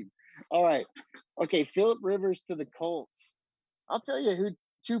Steve. All right. Okay, Phillip Rivers to the Colts. I'll tell you who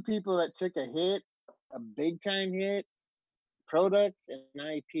 2 people that took a hit, a big time hit, Products and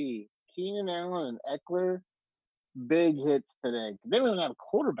IP. Keenan Allen and Eckler, big hits today. They don't even have a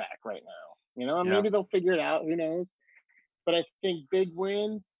quarterback right now. You know, Yeah. maybe they'll figure it out. Who knows? But I think big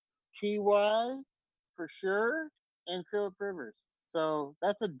wins, TY for sure, and Phillip Rivers. So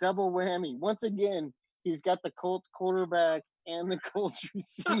that's a double whammy. Once again, he's got the Colts quarterback and the Colts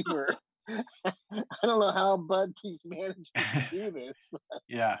receiver. I don't know how Bud keeps managing to do this.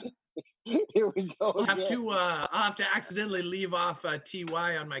 Yeah. Here we go. I'll have again. to accidentally leave off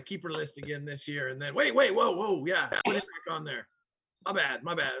TY on my keeper list again this year, and then whoa, yeah, put it back on there. My bad.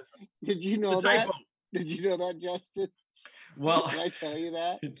 Did you know The that? typo. Did you know that, Justin? Well, Did I tell you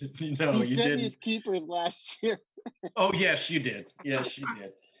that? no, He you sent didn't. me his keepers last year. Oh, yes, you did. Yes, you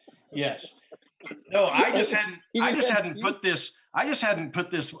did. Yes. No, I just hadn't put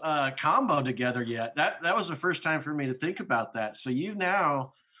this combo together yet. That was the first time for me to think about that. So you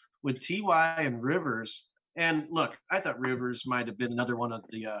now with TY and Rivers, and look, I thought Rivers might have been another one of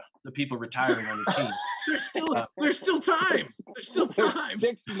the people retiring on the team. There's still time. There's still There's time.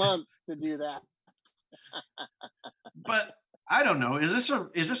 6 months to do that. But I don't know. Is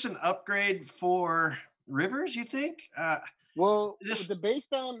this an upgrade for Rivers, you think? Well, This,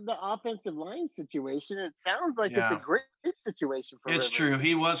 based on the offensive line situation, it sounds like it's a yeah, great situation for it's true. Rivers.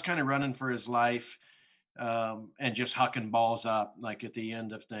 He was kind of running for his life, and just hucking balls up like at the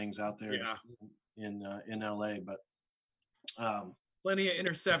end of things out there Yeah. in LA. But Plenty of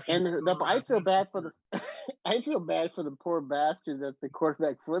interceptions. And going I on, feel that's bad for for sure. the I feel bad for the poor bastard that's the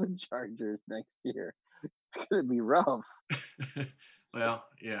quarterback for the Chargers next year. It's gonna be rough. well,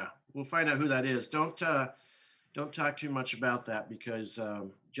 yeah, we'll find out who that is. Don't talk too much about that because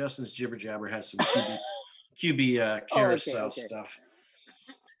Justin's jibber jabber has some QB Oh, okay, carousel okay. stuff.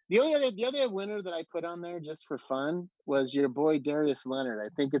 The other winner that I put on there just for fun was your boy Darius Leonard. I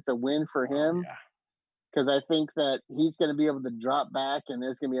think it's a win for Oh, him yeah. because I think that he's going to be able to drop back, and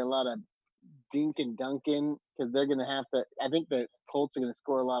there's going to be a lot of dink and dunking because they're going to have to. I think the Colts are going to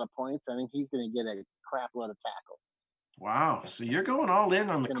score a lot of points. I think he's going to get a crap load of tackle. Wow. So you're going all in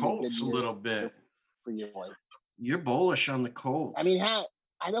on It's the going to be a good Colts a year little bit. for your boy. You're bullish on the Colts. I mean,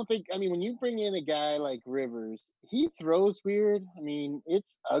 I don't think. I mean, when you bring in a guy like Rivers, he throws weird. I mean,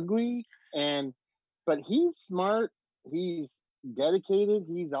 it's ugly, but he's smart. He's dedicated.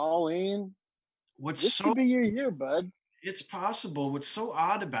 He's all in. What's This so could be your year, bud. It's possible. What's so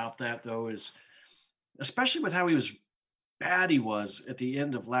odd about that though is, especially with how bad he was at the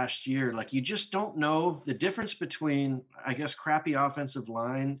end of last year, like you just don't know the difference between, I guess, crappy offensive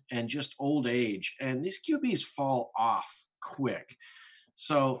line and just old age. And these QBs fall off quick.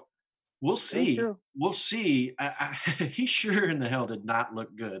 So we'll Very see. true. We'll see. He sure in the hell did not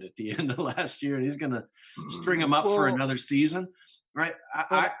look good at the end of last year, and he's going to string him up for Well, another season, right?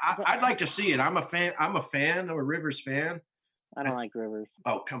 but I'd like to see it. I'm a fan. I'm a Rivers fan. I don't like Rivers.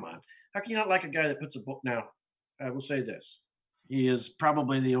 Oh, come on. How can you not like a guy that puts a book? Now, I will say this. He is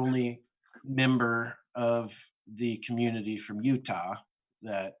probably the only member of the community from Utah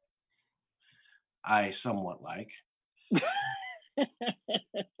that I somewhat like.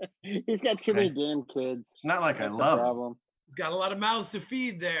 He's got too many damn kids. It's not like I That's the love him. problem. He's got a lot of mouths to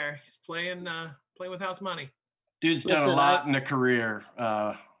feed there. He's playing with house money. Dude's done a Listen, lot in a career.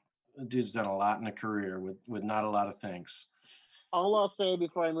 Dude's done a lot in a career with not a lot of things. All I'll say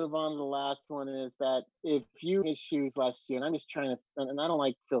before I move on to the last one is that if you his shoes last year, and I'm just trying to, and I don't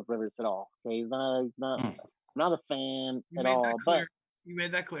like Phil Rivers at all. Okay, he's not, I'm not a fan You at made that all. clear. But You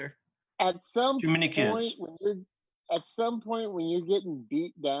made that clear. at some Too many point kids. when you're getting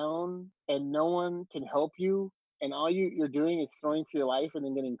beat down and no one can help you, and all you're doing is throwing for your life and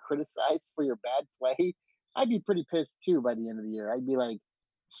then getting criticized for your bad play, I'd be pretty pissed too by the end of the year. I'd be like,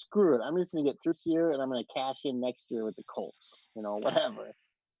 screw it. I'm just gonna get through this year and I'm gonna cash in next year with the Colts. Whatever.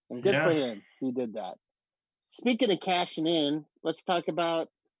 And good for him. He did that. Speaking of cashing in, let's talk about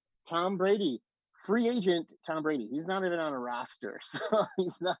Tom Brady. Free agent Tom Brady. He's not even on a roster. So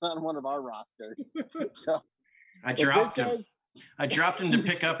he's not on one of our rosters. So I dropped him. I dropped him to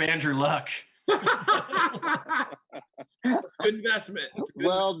pick up Andrew Luck. Good investment.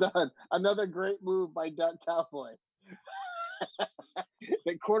 Well done. Another great move by Duck Cowboy.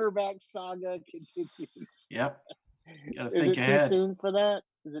 The quarterback saga continues. Yep. Gotta Is think it ahead. too soon for that?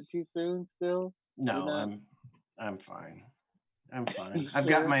 Is it too soon still? No, I'm fine. I'm fine. You I've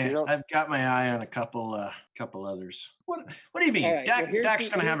got sure? my eye on a couple others. What do you mean? All right, Dak's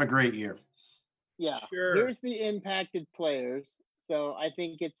gonna have a great year. Yeah. Sure. Here's the impacted players. So I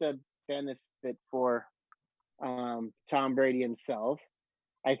think it's a benefit for Tom Brady himself.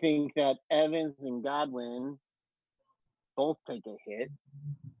 I think that Evans and Godwin both take a hit.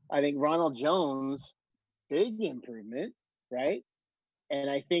 I think Ronald Jones, big improvement, right? And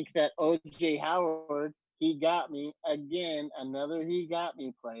I think that OJ Howard, he got me again, another he got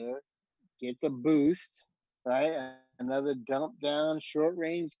me player, gets a boost, right? Another dump down, short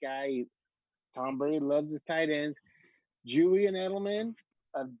range guy. Tom Brady loves his tight ends. Julian Edelman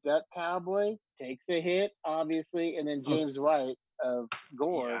of Duck Cowboy takes a hit, obviously, and then James White of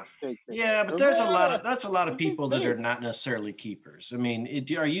Gore takes a hit. Yeah, but So that's a lot of this is people that are big. not necessarily keepers. I mean,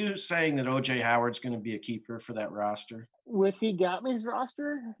 are you saying that OJ Howard's going to be a keeper for that roster? With he got me's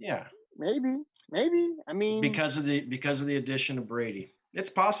roster? Yeah. Maybe. I mean, because of the addition of Brady. It's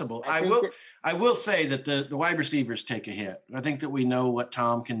possible. I will say that the wide receivers take a hit. I think that we know what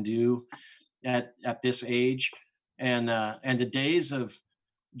Tom can do at this age, and the days of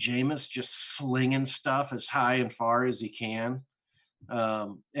Jameis just slinging stuff as high and far as he can,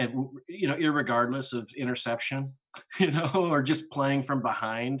 and irregardless of interception, or just playing from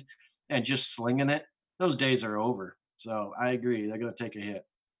behind and just slinging it. Those days are over. So I agree. They're going to take a hit.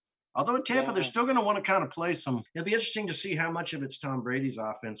 Although in Tampa, they're still going to want to kind of play some. It'll be interesting to see how much of it's Tom Brady's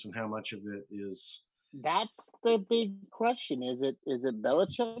offense and how much of it is. That's the big question. Is it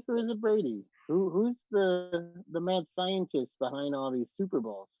Belichick or is it Brady? who's the mad scientist behind all these Super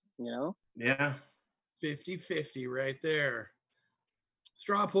Bowls? You know, Yeah. 50-50 right there.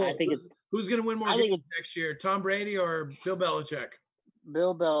 Straw I poll. think it's Who's going to win more I think games it's next year, Tom Brady or Bill Belichick?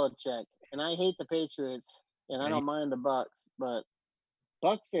 Bill Belichick, and I hate the Patriots, and I Yeah, don't mind the Bucks, but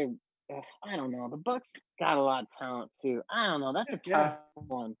Bucks are. I don't know. The Bucks got a lot of talent too. I don't know. That's a Yeah. tough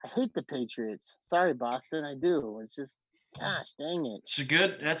one. I hate the Patriots. Sorry, Boston. I do. It's just, gosh, dang it.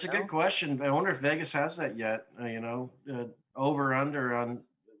 That's a You know? good question. I wonder if Vegas has that yet. Over under on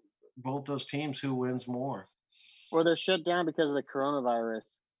both those teams, who wins more? Or they're shut down because of the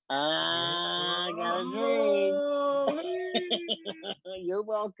coronavirus. I got a drink. Oh, hey. You're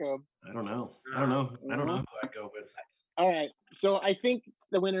welcome. I don't know. I don't know who I'd go with. All right. So I think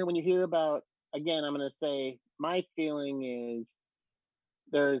the winner, when you hear about, again, I'm going to say my feeling is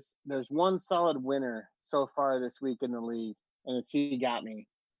there's one solid winner so far this week in the league, and it's He Got Me.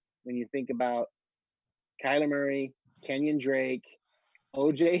 When you think about Kyler Murray, Kenyon Drake,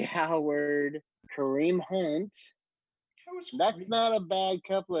 OJ Howard, Kareem Hunt, that's not a bad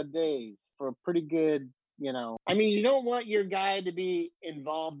couple of days for a pretty good, I mean, you don't want your guy to be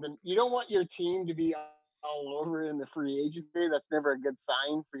involved in, you don't want your team to be all over in the free agency. That's never a good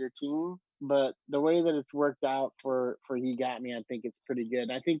sign for your team. But the way that it's worked out for He Got Me, I think it's pretty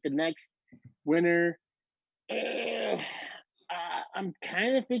good. I think the next winner, I'm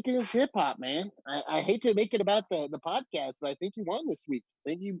kind of thinking it's hip hop, man. I hate to make it about the podcast, but I think you won this week. I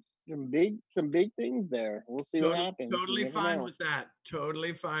think you some big things there. We'll see what happens. Totally fine with that.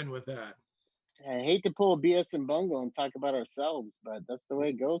 Totally fine with that. I hate to pull a BS and bungle and talk about ourselves, but that's the way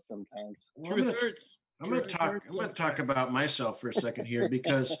it goes sometimes. Truth hurts. I'm going to talk about myself for a second here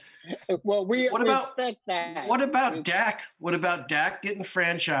because well, we expect that. What about Dak? What about Dak getting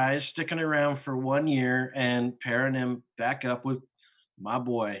franchised, sticking around for 1 year, and pairing him back up with my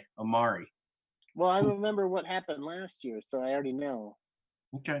boy Amari? Well, I remember what happened last year, so I already know.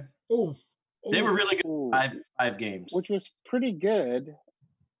 Okay. Oh, they were really good. Five games, which was pretty good.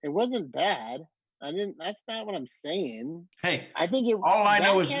 It wasn't bad. That's not what I'm saying. Hey, I think all I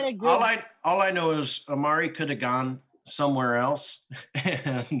know is Amari could have gone somewhere else,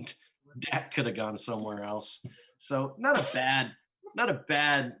 and Dak could have gone somewhere else. So not a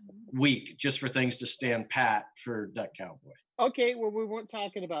bad week just for things to stand pat for that Cowboy. Okay, well, we weren't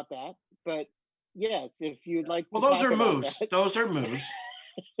talking about that, but yes, if you'd like to. Well, those are moves. Those are moves.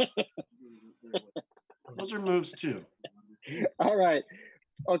 Those are moves too. All right.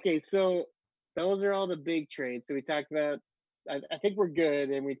 Okay, so those are all the big trades. So we talked about. I think we're good,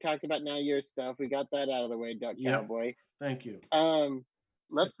 and we talked about now your stuff. We got that out of the way, Duck Cowboy. Thank you.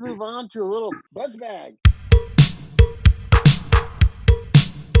 Let's move on to a little buzz bag.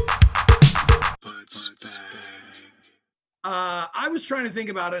 Buzz bag. I was trying to think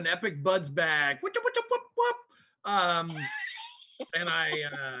about an epic buzz bag. And I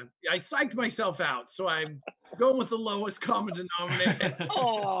psyched myself out, so I'm going with the lowest common denominator.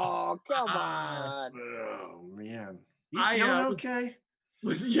 Oh, come on! Oh man, you feeling okay?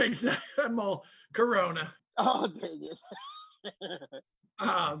 Yeah, exactly. I'm all Corona. Oh, dang it!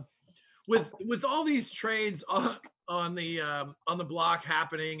 With all these trades on the block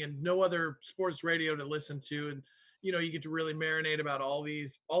happening and no other sports radio to listen to, and you get to really marinate about all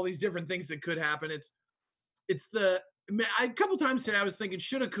these different things that could happen. A couple times today I was thinking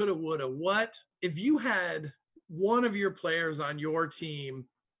shoulda, coulda, woulda. What if you had one of your players on your team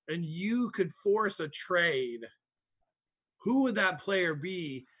and you could force a trade? Who would that player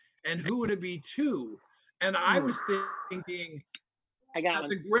be, and who would it be to? And I was thinking,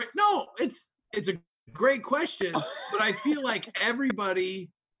 it's a great question, but I feel like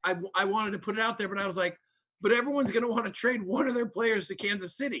everybody, I wanted to put it out there, but I was like, but everyone's going to want to trade one of their players to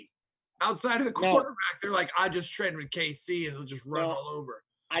Kansas City. Outside of the quarterback, they're like, I just traded with KC and they'll just run all over.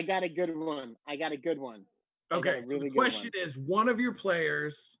 I got a good one. Okay, so the question is one of your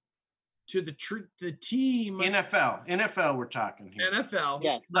players to the team. NFL we're talking here. NFL.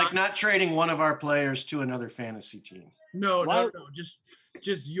 Yes. Like not trading one of our players to another fantasy team. No.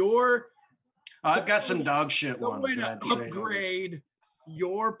 Just your. I've got some dog shit ones. Way to upgrade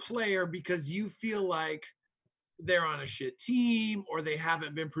your player because you feel like they're on a shit team or they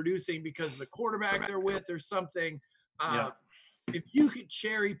haven't been producing because of the quarterback they're with or something. If you could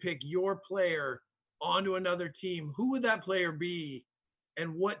cherry pick your player onto another team, who would that player be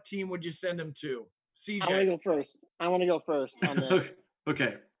and what team would you send him to? CJ. I want to go first on this.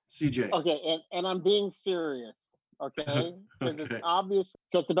 Okay, CJ. Okay, and I'm being serious, okay? Because it's obvious.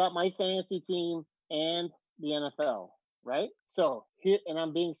 So it's about my fantasy team and the NFL. Right? So here, and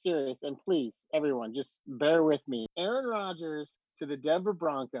I'm being serious, and please, everyone, just bear with me. Aaron Rodgers to the Denver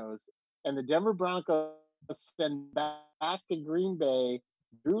Broncos and the Denver Broncos send back to Green Bay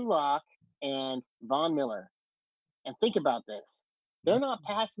Drew Lock and Von Miller. And think about this. They're not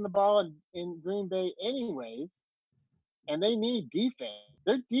passing the ball in Green Bay anyways, and they need defense.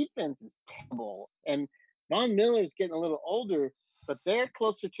 Their defense is terrible. And Von Miller's getting a little older, but they're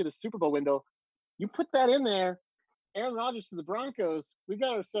closer to the Super Bowl window. You put that in there, Aaron Rodgers to the Broncos, we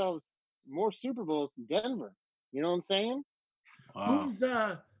got ourselves more Super Bowls in Denver. You know what I'm saying? Wow.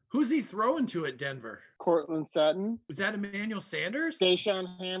 Who's he throwing to at Denver? Cortland Sutton, Is that Emmanuel Sanders? Deshaun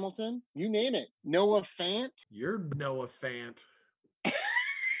Hamilton, you name it. Noah Fant. You're Noah Fant.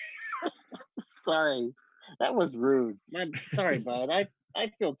 Sorry, that was rude. Sorry, bud. I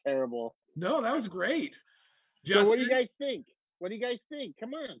feel terrible. No, that was great. So what do Justin? you guys think? What do you guys think?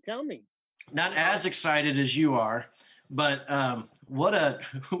 Come on, tell me. Not as excited as you are, but what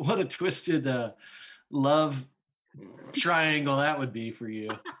a twisted love triangle that would be for you.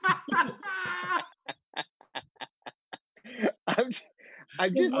 I'm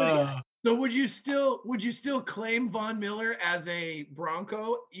just So would you still claim Von Miller as a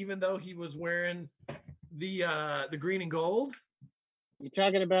Bronco, even though he was wearing the green and gold? you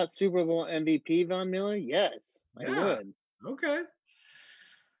talking about Super Bowl MVP Von Miller? Yes, I Yeah. would. Okay.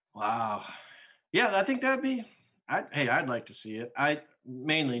 Wow. Yeah, I think that'd be. I'd like to see it.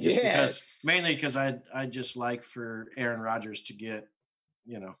 Mainly because I just like for Aaron Rodgers to get,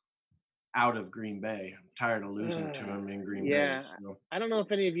 out of Green Bay. I'm tired of losing to him in Green Yeah. Bay. So. I don't know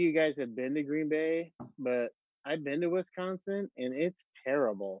if any of you guys have been to Green Bay, but I've been to Wisconsin and it's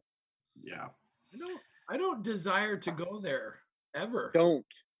terrible. Yeah. I don't desire to go there ever. Don't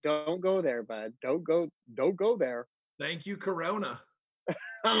go there, bud. Don't go there. Thank you, Corona.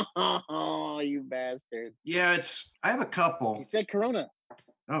 Oh, you bastard. Yeah, I have a couple. He said Corona.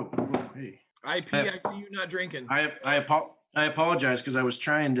 Oh, hey. I see you not drinking. I apologize because I was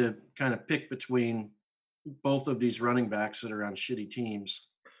trying to kind of pick between both of these running backs that are on shitty teams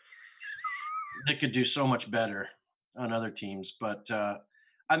that could do so much better on other teams. But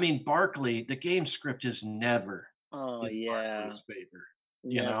Barkley, the game script is never Oh in yeah. Barkley's favor.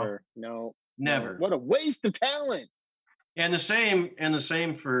 You know? No. Never. What a waste of talent. And the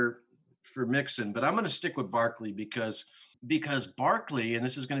same for Mixon, but I'm going to stick with Barkley because Barkley, and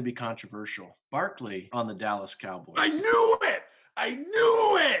this is going to be controversial, Barkley on the Dallas Cowboys. I knew it.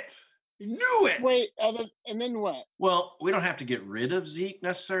 Wait, and then what? Well, we don't have to get rid of Zeke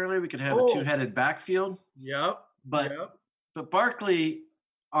necessarily. We could have a two-headed backfield. Yep. But Barkley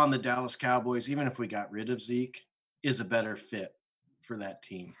on the Dallas Cowboys, even if we got rid of Zeke, is a better fit for that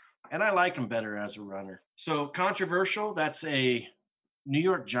team. And I like him better as a runner. So controversial, that's a New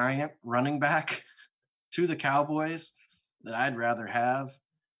York Giant running back to the Cowboys that I'd rather have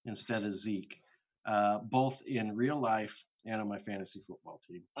instead of Zeke, both in real life and on my fantasy football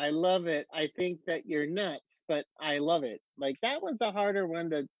team. I love it. I think that you're nuts, but I love it. Like that one's a harder one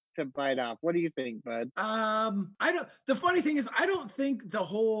to bite off. What do you think, bud? The funny thing is I don't think the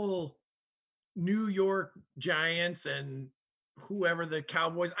whole New York Giants and whoever the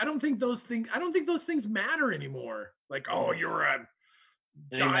Cowboys, I don't think those things matter anymore. Like, oh, you're a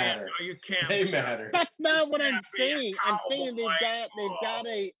Giant, matter. now you can't. They matter. That's not what I'm Can't be a saying. I'm saying they've Cowboy. got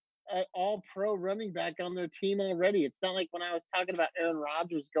a all-pro running back on their team already. It's not like when I was talking about Aaron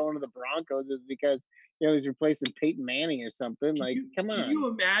Rodgers going to the Broncos is because he's replacing Peyton Manning or something. Come on. Can you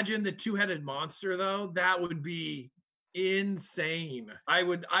imagine the two-headed monster though? That would be insane. I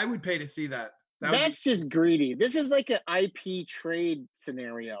would pay to see that. That's just greedy. This is like an IP trade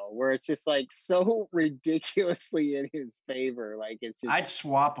scenario where it's just like so ridiculously in his favor. Like it's just I'd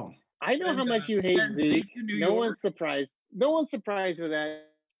swap them. I know how much you hate Zeke. No one's surprised. No one's surprised with that.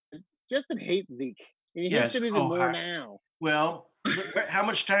 Justin hates Zeke. And he hates it even more now. Well, how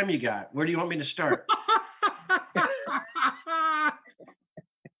much time you got? Where do you want me to start?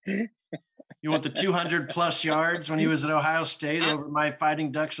 You want the 200 plus yards when he was at Ohio State over my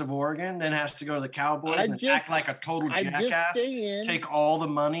Fighting Ducks of Oregon, then has to go to the Cowboys and act like a total jackass, take all the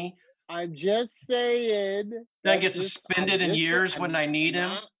money. I'm just saying. Then get suspended in years when I need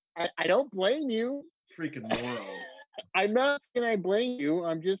him. I don't blame you. Freaking moron. I'm not saying I blame you.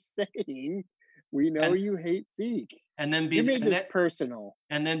 I'm just saying we know you hate Zeke. And then you made this personal.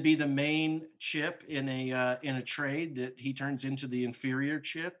 And then be the main chip in a trade that he turns into the inferior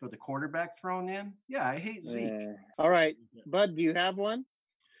chip with the quarterback thrown in. Yeah, I hate Zeke. All right, Bud, do you have one?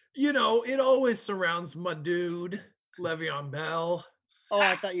 It always surrounds my dude, Le'Veon Bell. Oh,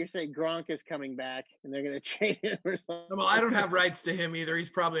 I thought you were saying Gronk is coming back and they're going to trade him or something. Well, I don't have rights to him either. He's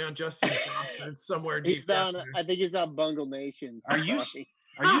probably on Justin's roster somewhere deep. I think he's on Bungle Nation. Are you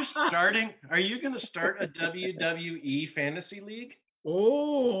going to start a WWE fantasy league?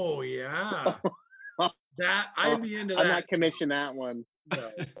 Oh yeah, that I'd be into I'm that. not commissioned that one.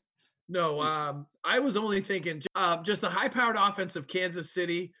 No, no. I was only thinking just the high-powered offense of Kansas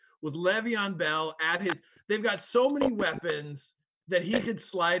City with Le'Veon Bell at his. They've got so many weapons that he could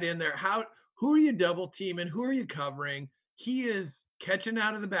slide in there. How? Who are you double teaming? Who are you covering? He is catching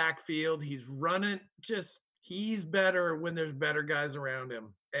out of the backfield. He's running. Just he's better when there's better guys around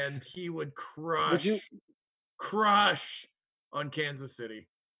him, and he would Would you? crush on Kansas City.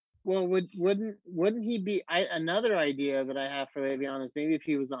 Well, wouldn't he be? Another idea that I have for Le'Veon is maybe if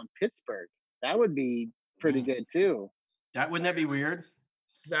he was on Pittsburgh, that would be pretty Mm. good too. Wouldn't that be weird?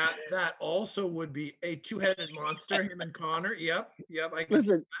 That also would be a two-headed monster. Him and Connor. Yep. I can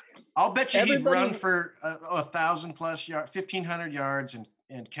Listen, I'll bet you he'd everybody- run for 1,000+ yards, 1,500 yards,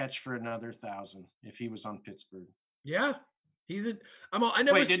 and catch for another 1,000 if he was on Pittsburgh. Yeah, he's a. I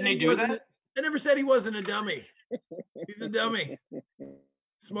never Wait, said didn't he do wasn't that? I never said he wasn't a dummy. He's a dummy.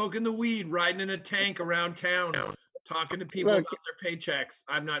 Smoking the weed, riding in a tank around town, talking to people Look, about their paychecks.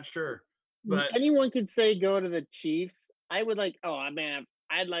 I'm not sure, but anyone could say go to the Chiefs. I would like. Oh man,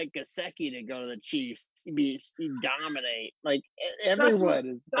 I'd like Gesicki to go to the Chiefs. He'd dominate. Like everyone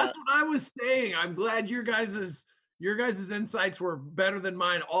is. That's what I was saying. I'm glad your guys's insights were better than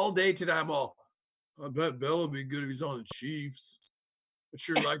mine all day today. I bet Bell would be good if he's on the Chiefs. I'd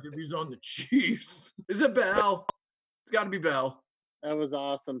sure like if he's on the Chiefs. Is it Bell? It's got to be Bell. That was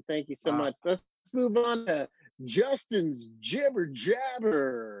awesome. Thank you so Wow. much. Let's move on to Justin's Jibber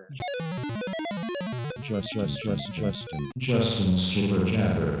Jabber. Justin's Jibber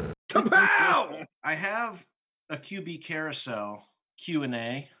Jabber. Kapow! I have a QB carousel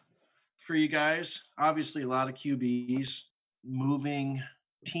Q&A for you guys. Obviously, a lot of QBs moving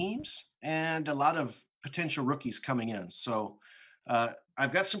teams and a lot of potential rookies coming in. So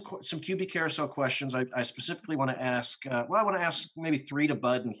I've got some QB carousel questions. I specifically want to ask. I want to ask maybe 3 to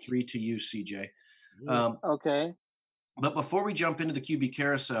Bud and 3 to you, CJ. Okay. But before we jump into the QB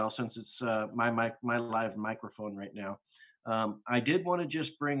carousel, since it's my live microphone right now, I did want to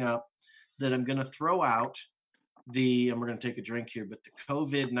just bring up that I'm going to throw out and we're going to take a drink here, but the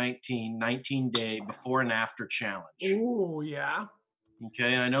COVID-19 19-day before and after challenge. Oh, yeah.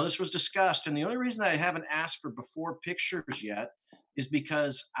 Okay, and I know this was discussed, and the only reason I haven't asked for before pictures yet is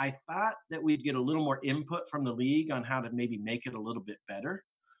because I thought that we'd get a little more input from the league on how to maybe make it a little bit better.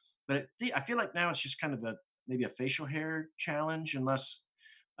 But I feel like now it's just kind of maybe a facial hair challenge, unless.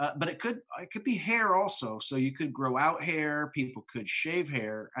 But it could be hair also. So you could grow out hair. People could shave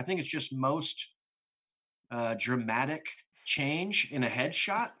hair. I think it's just most dramatic change in a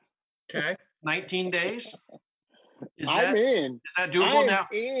headshot. Okay. 19 days. I'm in. Is that doable now?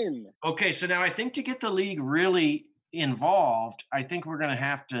 In. Okay, so now I think to get the league really involved, I think we're going to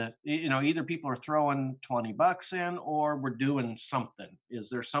have to, either people are throwing $20 in or we're doing something. Is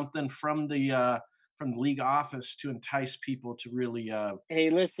there something from the league office to entice people to really hey,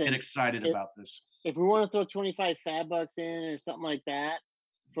 listen, get excited about this? If we want to throw 25 fat bucks in or something like that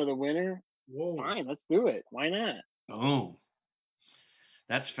for the winner, Whoa. fine, let's do it. Why not? Boom.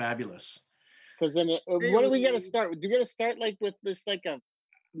 That's fabulous. Because then, what do we got to start? Do we got to start like with this, like a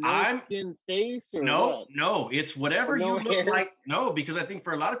no-skin face or what? No, it's whatever you look hair? like. No, because I think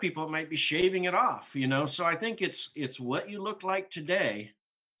for a lot of people it might be shaving it off, So I think it's what you look like today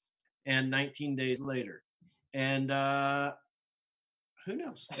and 19 days later. And who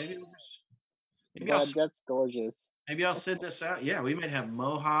knows? Maybe that's gorgeous. Maybe I'll send this out. Yeah, we might have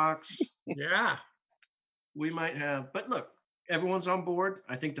mohawks. Yeah. We might have, but look, everyone's on board.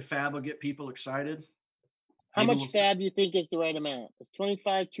 I think the fab will get people excited. How much fab do you think is the right amount? Is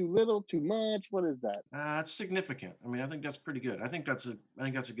 25 too little, too much? What is that? It's significant. I mean, I think that's pretty good. I think that's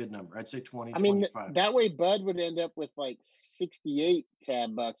a good number. I'd say 20, I mean, 25. that way Bud would end up with like 68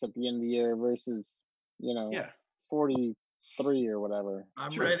 fab bucks at the end of the year versus, 43 or whatever.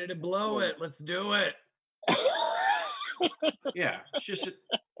 I'm ready to blow it. Let's do it. Yeah, it's just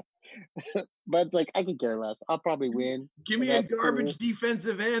Bud's like, I could care less. I'll probably win. Give me a garbage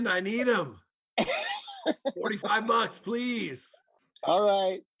defensive end. I need him. $45, please. All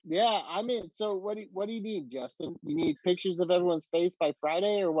right. Yeah, I'm in. So what do you need, Justin? You need pictures of everyone's face by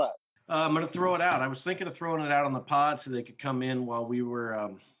Friday or what? I'm going to throw it out. I was thinking of throwing it out on the pod so they could come in while we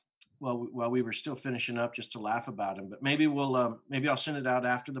were while we were still finishing up, just to laugh about him. But maybe maybe I'll send it out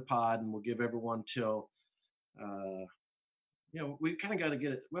after the pod, and we'll give everyone till we kind of got to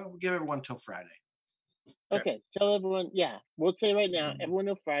get it. Well, we'll give everyone till Friday. Okay. Tell everyone. Yeah, we'll say right now, everyone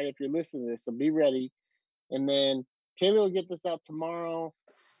till Friday. If you're listening to this, so be ready. And then Taylor will get this out tomorrow.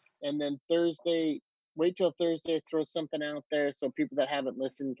 And then Thursday, wait till Thursday, throw something out there so people that haven't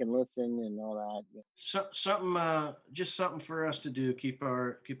listened can listen and all that. Just something for us to do. Keep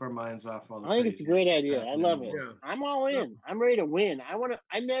our minds off all the I think it's a great craziness that's idea. I happening in love the it. world. Yeah. I'm all in. I'm ready to win.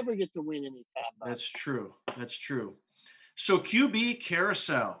 I never get to win any fat bucks. That's true. That's true. So QB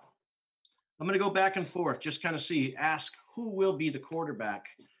carousel. I'm going to go back and forth, just kind of ask who will be the quarterback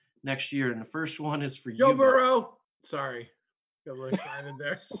next year. And the first one is for Joe you, Burrow. Sorry. Got a little excited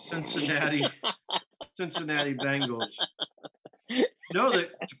there. Cincinnati Bengals. No,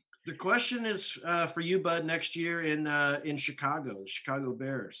 the question is for you, Bud, next year in Chicago, the Chicago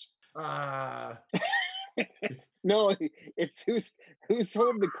Bears. No, it's who's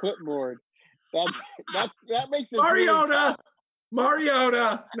holding the clipboard. That makes it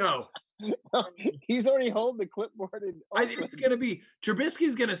Mariota. No. He's already holding the clipboard. It's going to be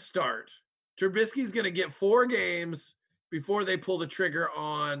Trubisky's going to start. Trubisky's going to get 4 games before they pull the trigger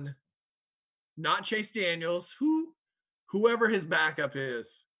on not Chase Daniels, whoever his backup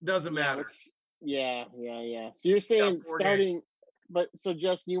is. Doesn't matter. Yeah. So you're saying starting, but so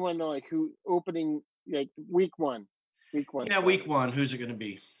Justin, you want to know like who opening like week one? Yeah, week one. Who's it going to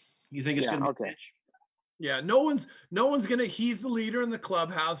be? You think it's going to be Mitch? Yeah, no one's gonna. He's the leader in the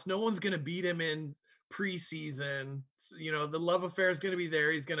clubhouse. No one's gonna beat him in preseason. The love affair is gonna be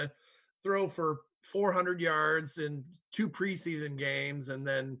there. He's gonna throw for 400 yards in 2 preseason games, and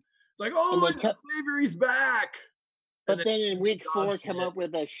then it's like, oh, it's the savior. He's back. But then in week 4, come up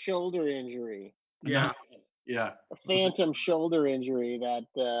with a shoulder injury. Yeah. Yeah. A phantom shoulder injury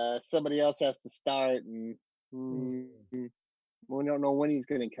that somebody else has to start, and we don't know when he's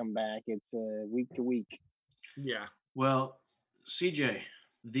going to come back. It's week to week. Yeah. Well, CJ,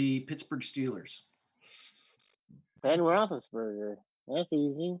 the Pittsburgh Steelers. Ben Roethlisberger. That's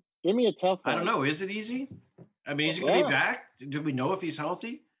easy. Give me a tough one. I don't know. Is it easy? I mean, is he going to be back? Do we know if he's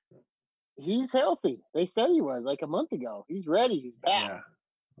healthy? He's healthy. They said he was like a month ago. He's ready. He's back.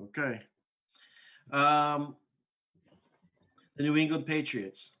 Yeah. Okay. The New England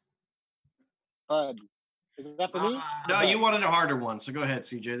Patriots. Bud. Is that for me? No, you wanted a harder one. So go ahead,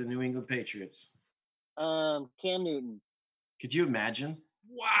 CJ. The New England Patriots. Cam Newton. Could you imagine?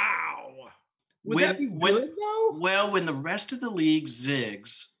 Wow. Would that be good though? Well, when the rest of the league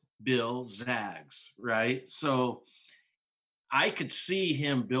zigs, Bill zags, right? So I could see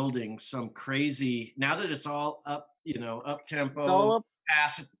him building some crazy. Now that it's all up, up tempo,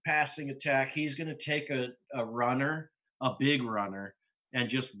 passing attack. He's going to take a runner, a big runner, and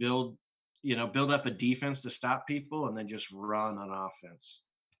just build up a defense to stop people, and then just run on offense.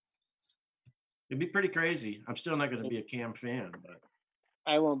 It'd be pretty crazy. I'm still not going to be a Cam fan, but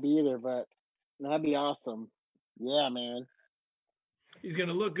I won't be either. But that'd be awesome. Yeah, man. He's going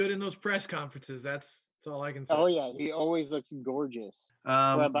to look good in those press conferences. That's all I can say. Oh yeah, he always looks gorgeous.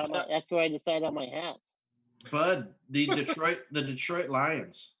 That's where I decide on my hats. Bud, the Detroit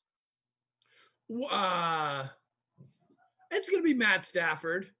Lions. It's going to be Matt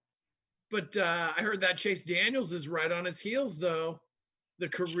Stafford, but I heard that Chase Daniels is right on his heels, though. The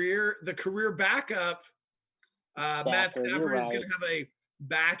career backup, Matt Stafford is going to have a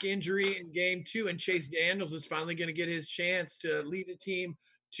back injury in game 2, and Chase Daniels is finally going to get his chance to lead a team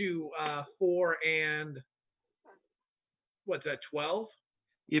to 4 and what's that, 12?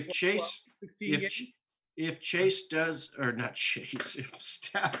 If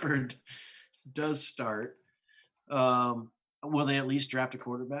Stafford does start, will they at least draft a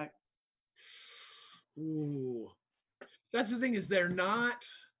quarterback? Ooh, that's the thing is they're not.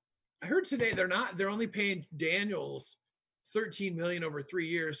 I heard today they're only paying Daniels $13 million over 3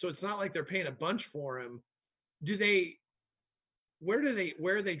 years, so it's not like they're paying a bunch for him. Where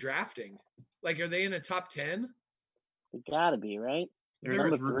are they drafting? Like, are they in a top 10? They gotta be, right? They're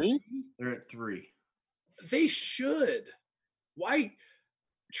number 3. They're at 3. They should. Why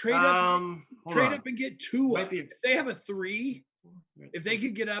trade up? Trade up and get 2. If they have a 3, if they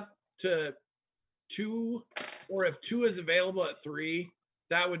could get up to 2, or if 2 is available at 3,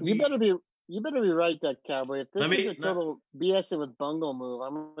 that would be. You better be right, that Cowboy. If this is a total BS with bungle move,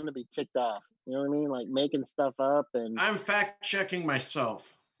 I'm going to be ticked off. You know what I mean? Like making stuff up. And I'm fact checking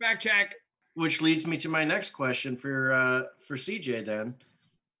myself. Fact check. Which leads me to my next question for CJ. Then,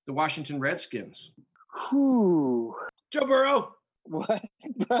 the Washington Redskins. Whew. Joe Burrow. What?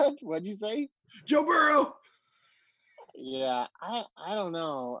 What'd you say? Joe Burrow. Yeah, I don't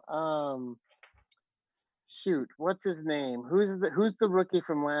know. Shoot, what's his name? Who's the rookie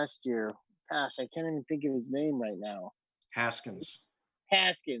from last year? Gosh, I can't even think of his name right now. Haskins.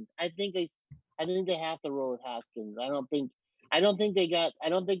 I think they have to roll with Haskins. I don't think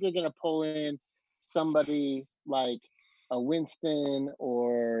they're gonna pull in somebody like a Winston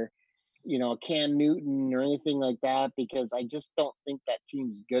or Cam Newton or anything like that, because I just don't think that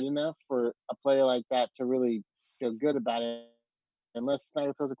team's good enough for a player like that to really feel good about it unless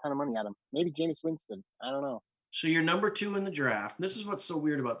Snyder throws a ton of money at him. Maybe Jameis Winston. I don't know. So you're number 2 in the draft. This is what's so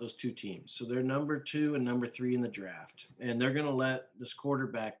weird about those two teams. So they're number 2 and number 3 in the draft, and they're going to let this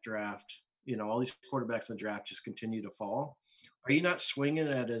quarterback draft, all these quarterbacks in the draft just continue to fall. Are you not swinging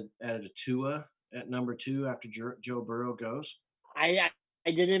at a Tua at number 2 after Joe Burrow goes? I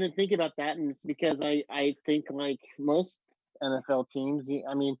didn't even think about that, and it's because I think like most NFL teams,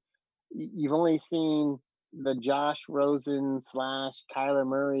 you've only seen the Josh Rosen / Kyler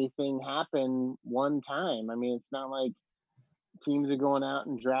Murray thing happen one time. I mean, it's not like teams are going out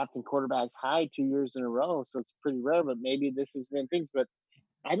and drafting quarterbacks high 2 years in a row, so it's pretty rare. But maybe this has been things. But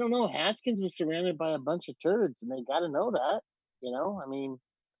I don't know. Haskins was surrounded by a bunch of turds, and they got to know that. I mean,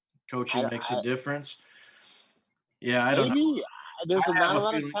 Coaching makes a difference. Yeah, I don't know. maybe there's not a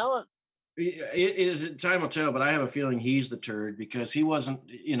lot of talent. It is time will tell, but I have a feeling he's the turd because he wasn't.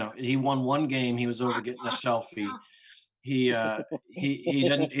 He won one game. He was over getting a selfie. He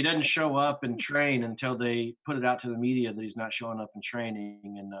doesn't show up and train until they put it out to the media that he's not showing up in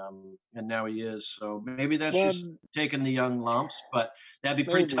training, and now he is. So maybe that's just taking the young lumps, but that'd be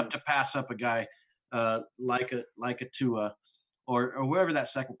pretty tough to pass up a guy like a Tua or whoever that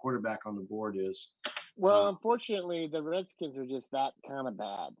second quarterback on the board is. Well, unfortunately, the Redskins are just that kind of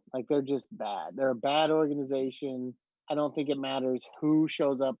bad. Like, they're just bad. They're a bad organization. I don't think it matters who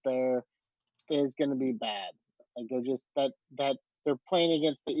shows up there is going to be bad. Like, they're just that they're playing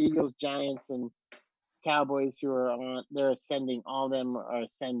against the Eagles, Giants, and Cowboys who are on. They're ascending. All of them are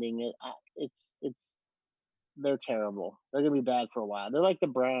ascending. They're terrible. They're going to be bad for a while. They're like the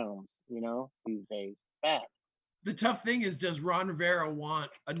Browns, these days. Bad. The tough thing is, does Ron Rivera want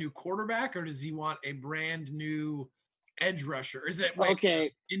a new quarterback or does he want a brand new edge rusher? Is it like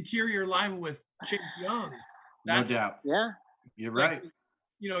interior line with Chase Young? No doubt. Yeah. You're right.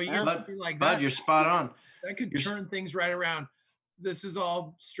 You get like Bud, that. you're spot on. That could turn things right around. This is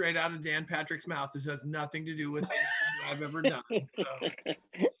all straight out of Dan Patrick's mouth. This has nothing to do with anything I've ever done. So.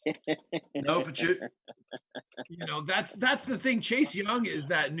 No, but that's the thing. Chase Young is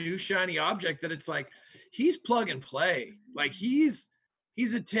that new shiny object that it's like he's plug and play. Like he's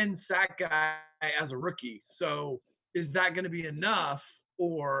a 10 sack guy as a rookie. So is that going to be enough,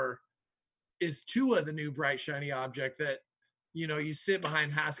 or is Tua the new bright shiny object that you sit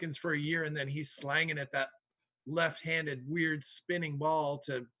behind Haskins for a year and then he's slanging at that left-handed weird spinning ball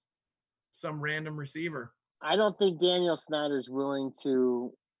to some random receiver? I don't think Daniel Snyder's willing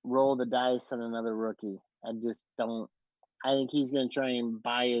to roll the dice on another rookie. I just don't. I think he's going to try and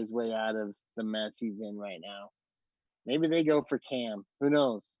buy his way out of the mess he's in right now. Maybe they go for Cam. Who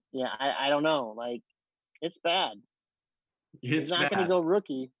knows? Yeah, I don't know. Like, it's bad. He's not going to go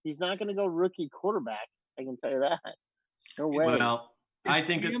rookie. He's not going to go rookie quarterback. I can tell you that. No way. Well, I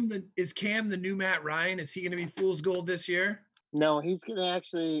think is Cam the new Matt Ryan? Is he going to be fool's gold this year? No, he's going to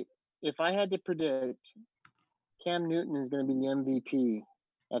actually. If I had to predict, Cam Newton is going to be the MVP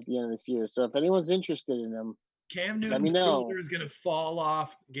at the end of this year. So if anyone's interested in him, Cam Newton's shoulder is going to fall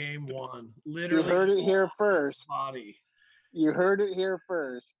off game one. Literally, you heard it here first. Body. You heard it here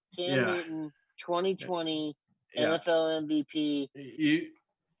first. Cam Newton, 2020 NFL MVP.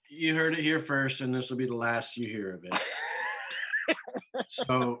 You heard it here first, and this will be the last you hear of it.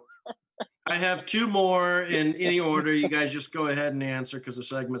 So I have two more in any order. You guys just go ahead and answer because the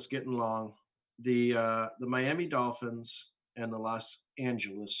segment's getting long. The Miami Dolphins and the Los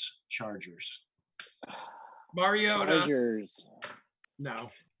Angeles Chargers. Mariota. Chargers. No.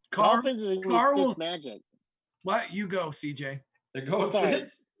 Dolphins is Fitz Magic. What? You go, CJ. They're going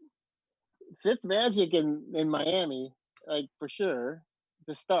Fitz. Fitz Magic in Miami, like for sure,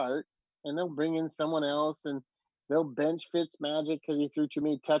 to start, and they'll bring in someone else and they'll bench Fitz Magic because he threw too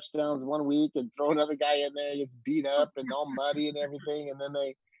many touchdowns one week and throw another guy in there, gets beat up and all muddy and everything, and then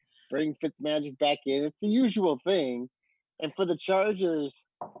they bring Fitz Magic back in. It's the usual thing. And for the Chargers,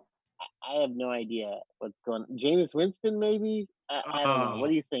 I have no idea what's going on. Jameis Winston, maybe? I don't know. What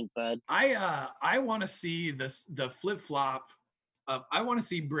do you think, bud? I want to see the flip-flop of I want to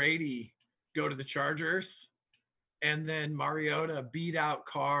see Brady go to the Chargers and then Mariota beat out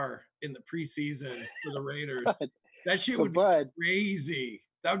Carr in the preseason for the Raiders. That shit would be crazy.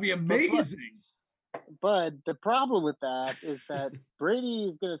 That would be amazing. But the problem with that is that Brady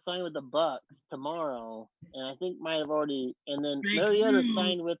is going to sign with the Bucks tomorrow, and I think might have already. And then Mariota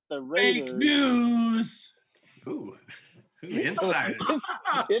signed with the Raiders. Fake news. Ooh, insider.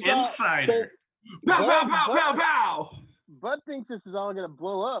 Insider. Pow, pow, pow, pow, pow. Bud thinks this is all going to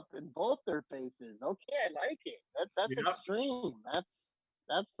blow up in both their faces. Okay, I like it. That's extreme. That's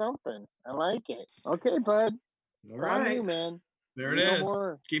That's something. I like it. Okay, bud. All It's on right. you, man. There it Need no is.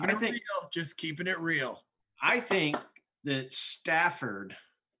 more. Keeping I it think- real. Just keeping it real. I think that Stafford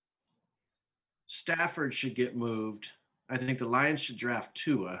should get moved. I think the Lions should draft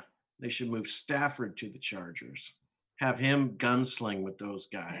Tua. They should move Stafford to the Chargers. Have him gunsling with those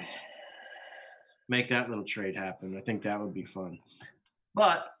guys. Make that little trade happen. I think that would be fun.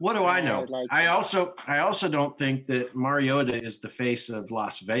 But what do I know? I'd like I that. also don't think that Mariota is the face of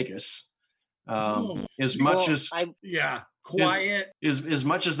Las Vegas. As much Well, as Yeah. Quiet. as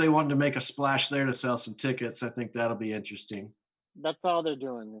much as they wanted to make a splash there to sell some tickets, I think that'll be interesting. that's all they're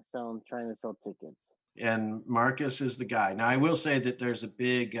doing is trying to sell tickets. And Marcus is the guy. Now I will say that there's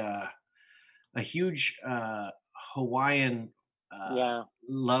a huge Hawaiian Yeah.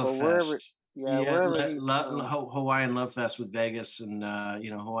 love Well, wherever- fest. wherever he's from. Hawaiian love fest with Vegas, and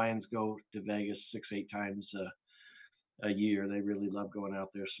Hawaiians go to Vegas 6-8 times a year. They really love going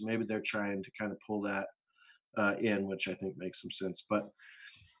out there, so maybe they're trying to kind of pull that in, which I think makes some sense. But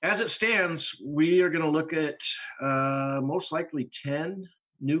as it stands, we are going to look at most likely 10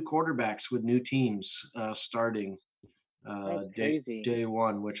 new quarterbacks with new teams starting That's crazy. day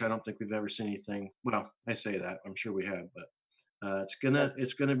one, which I don't think we've ever seen anything. Well, I say that, I'm sure we have, but it's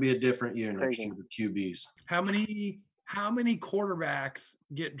gonna be a different year next crazy. year with QBs. How many quarterbacks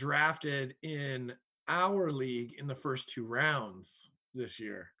get drafted in our league in the first 2 rounds this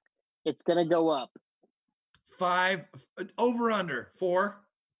year? It's gonna go up. 5 over under 4.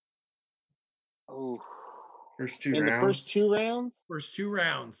 Oh, First 2 in rounds. the first 2 rounds, First 2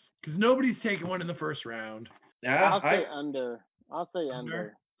 rounds, because nobody's taking one in the first round. Yeah, I'll say under. I'll say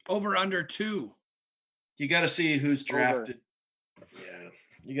under. Over under 2. you got to see who's Over. drafted. Yeah,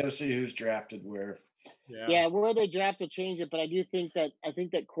 you got to see who's drafted where. Yeah, where they draft will change it, but I think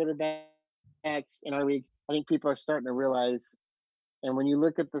that quarterbacks in our league, I think people are starting to realize, and when you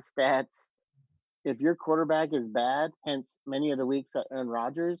look at the stats, if your quarterback is bad, hence many of the weeks that Aaron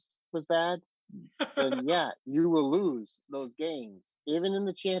Rodgers was bad, then yeah, you will lose those games. Even in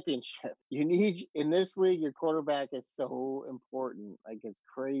the championship, you need in this league, your quarterback is so important. Like it's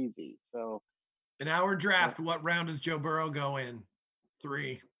crazy. So In our draft, what round does Joe Burrow go in?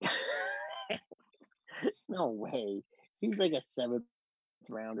 3. no way. He's like a 7th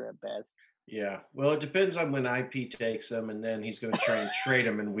rounder at best. Yeah, well, it depends on when IP takes him, and then he's going to try and trade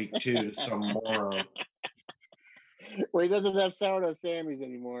him in week 2 to some moron. Well, he doesn't have sourdough Sammys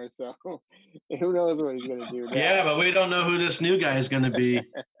anymore, so who knows what he's going to do now. Yeah, but we don't know who this new guy is going to be.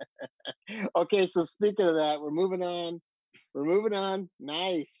 Okay, so speaking of that, we're moving on.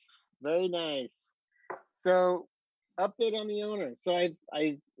 Nice, very nice. So, update on the owner. So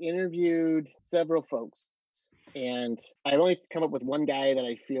I've interviewed several folks, and I've only come up with one guy that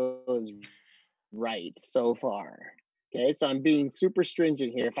I feel is right so far. Okay, so I'm being super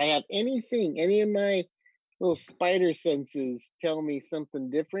stringent here. If I have any of my little spider senses tell me something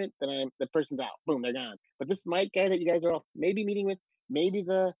different, then the person's out. Boom, they're gone. But this Mike guy that you guys are all maybe meeting with, maybe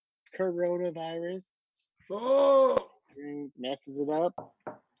the coronavirus messes it up.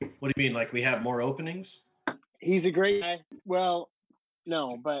 What do you mean? Like we have more openings? He's a great guy. Well,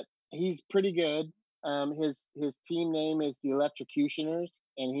 no, but he's pretty good. His team name is the Electrocutioners,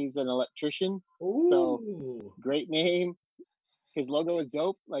 and he's an electrician. So great name. His logo is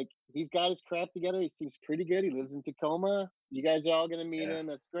dope. Like he's got his crap together. He seems pretty good. He lives in Tacoma. You guys are all gonna meet him.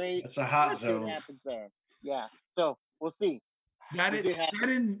 That's great. That's a hot Let's see what zone. happens there. Yeah. So we'll see. That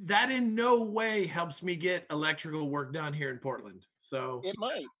in no way helps me get electrical work done here in Portland. So It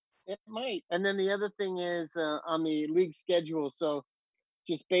might. And then the other thing is on the league schedule. So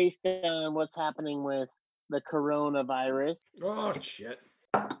just based on what's happening with the coronavirus, oh shit.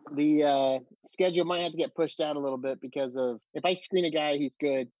 the schedule might have to get pushed out a little bit because of if I screen a guy, he's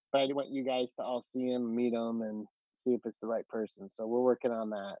good, but I want you guys to all see him, meet him, and see if it's the right person. So we're working on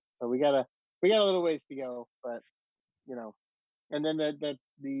that. So we got a little ways to go, but and then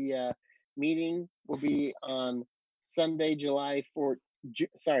the meeting will be on Sunday,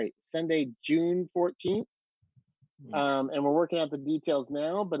 Sunday, June 14th. And we're working out the details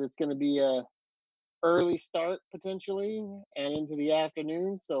now, but it's going to be a early start potentially and into the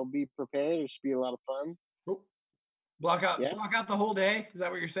afternoon. So be prepared. It should be a lot of fun. Block out the whole day. Is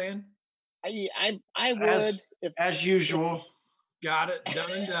that what you're saying? I would as usual. Got it.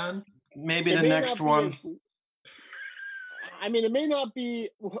 Done and done. Maybe the next one. It may not be.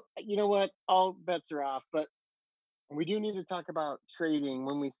 You know what? All bets are off. But we do need to talk about trading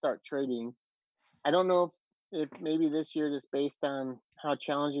when we start trading. I don't know if maybe this year, just based on how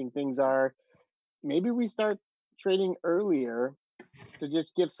challenging things are, maybe we start trading earlier to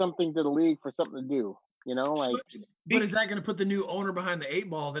just give something to the league for something to do. You know, like, But is that going to put the new owner behind the 8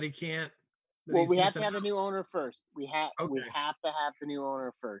 ball that he can't? That well, he's we have to missing have the out? new owner first. We have Okay. to have the new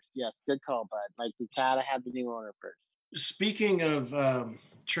owner first. Yes, good call, bud. Like, we gotta have the new owner first. Speaking of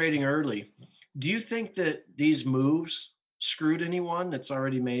trading early, do you think that these moves screwed anyone that's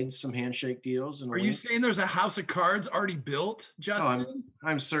already made some handshake deals? And Are you saying there's a house of cards already built, Justin?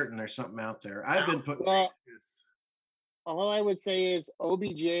 I'm certain there's something out there. I've been put. Well, Yes. all I would say is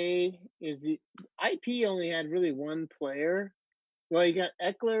OBJ is IP only had really one player. Well, you got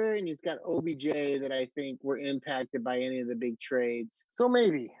Eckler and he's got OBJ that I think were impacted by any of the big trades. So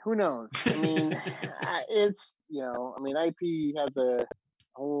maybe, who knows? I mean, it's, I mean, IP has a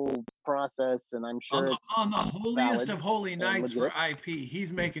whole process, and I'm sure it's On the holiest valid of holy and nights for legit. IP,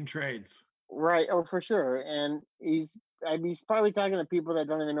 he's making trades. Right. Oh, for sure. And he's probably talking to people that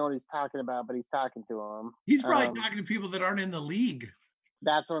don't even know what he's talking about, but he's talking to them. He's probably talking to people that aren't in the league.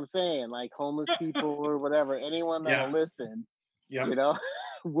 That's what I'm saying, like homeless people or whatever. Anyone that'll listen. Yeah.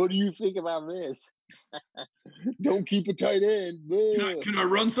 What do you think about this? Don't keep a tight end. Can I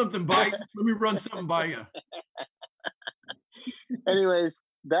run something by you? Let me run something by you. Anyways,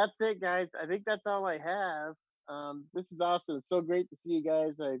 that's it, guys. I think that's all I have. This is awesome. It's so great to see you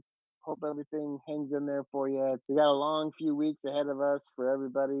guys. I hope everything hangs in there for you. We got a long few weeks ahead of us for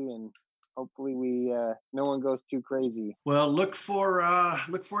everybody, and hopefully no one goes too crazy. Well, look for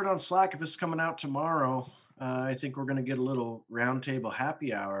it on Slack if it's coming out tomorrow. I think we're going to get a little roundtable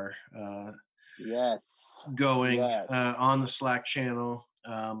happy hour going on the Slack channel,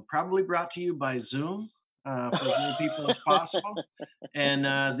 probably brought to you by Zoom for as many people as possible.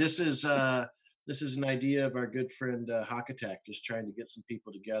 And this is an idea of our good friend Hakatek, just trying to get some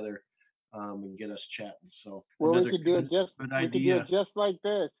people together and get us chatting. So we could do it just like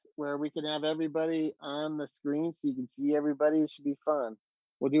this, where we can have everybody on the screen so you can see everybody. It should be fun.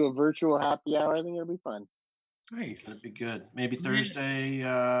 We'll do a virtual happy hour. I think it'll be fun. Nice. That'd be good. Maybe Thursday.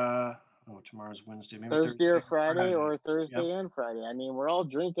 Tomorrow's Wednesday. Maybe Thursday or Friday, or Thursday and Friday. I mean, we're all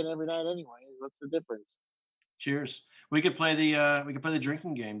drinking every night anyway. What's the difference? Cheers. We could play the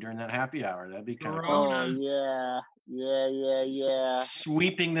drinking game during that happy hour. That'd be kind of cool. Oh yeah.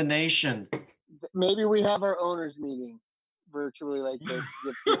 Sweeping the nation. Maybe we have our owners meeting virtually like this to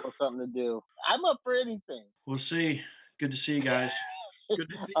give people something to do. I'm up for anything. We'll see. Good to see you guys. Good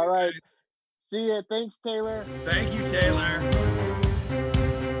to see all you right. guys. See ya. Thanks, Taylor. Thank you, Taylor.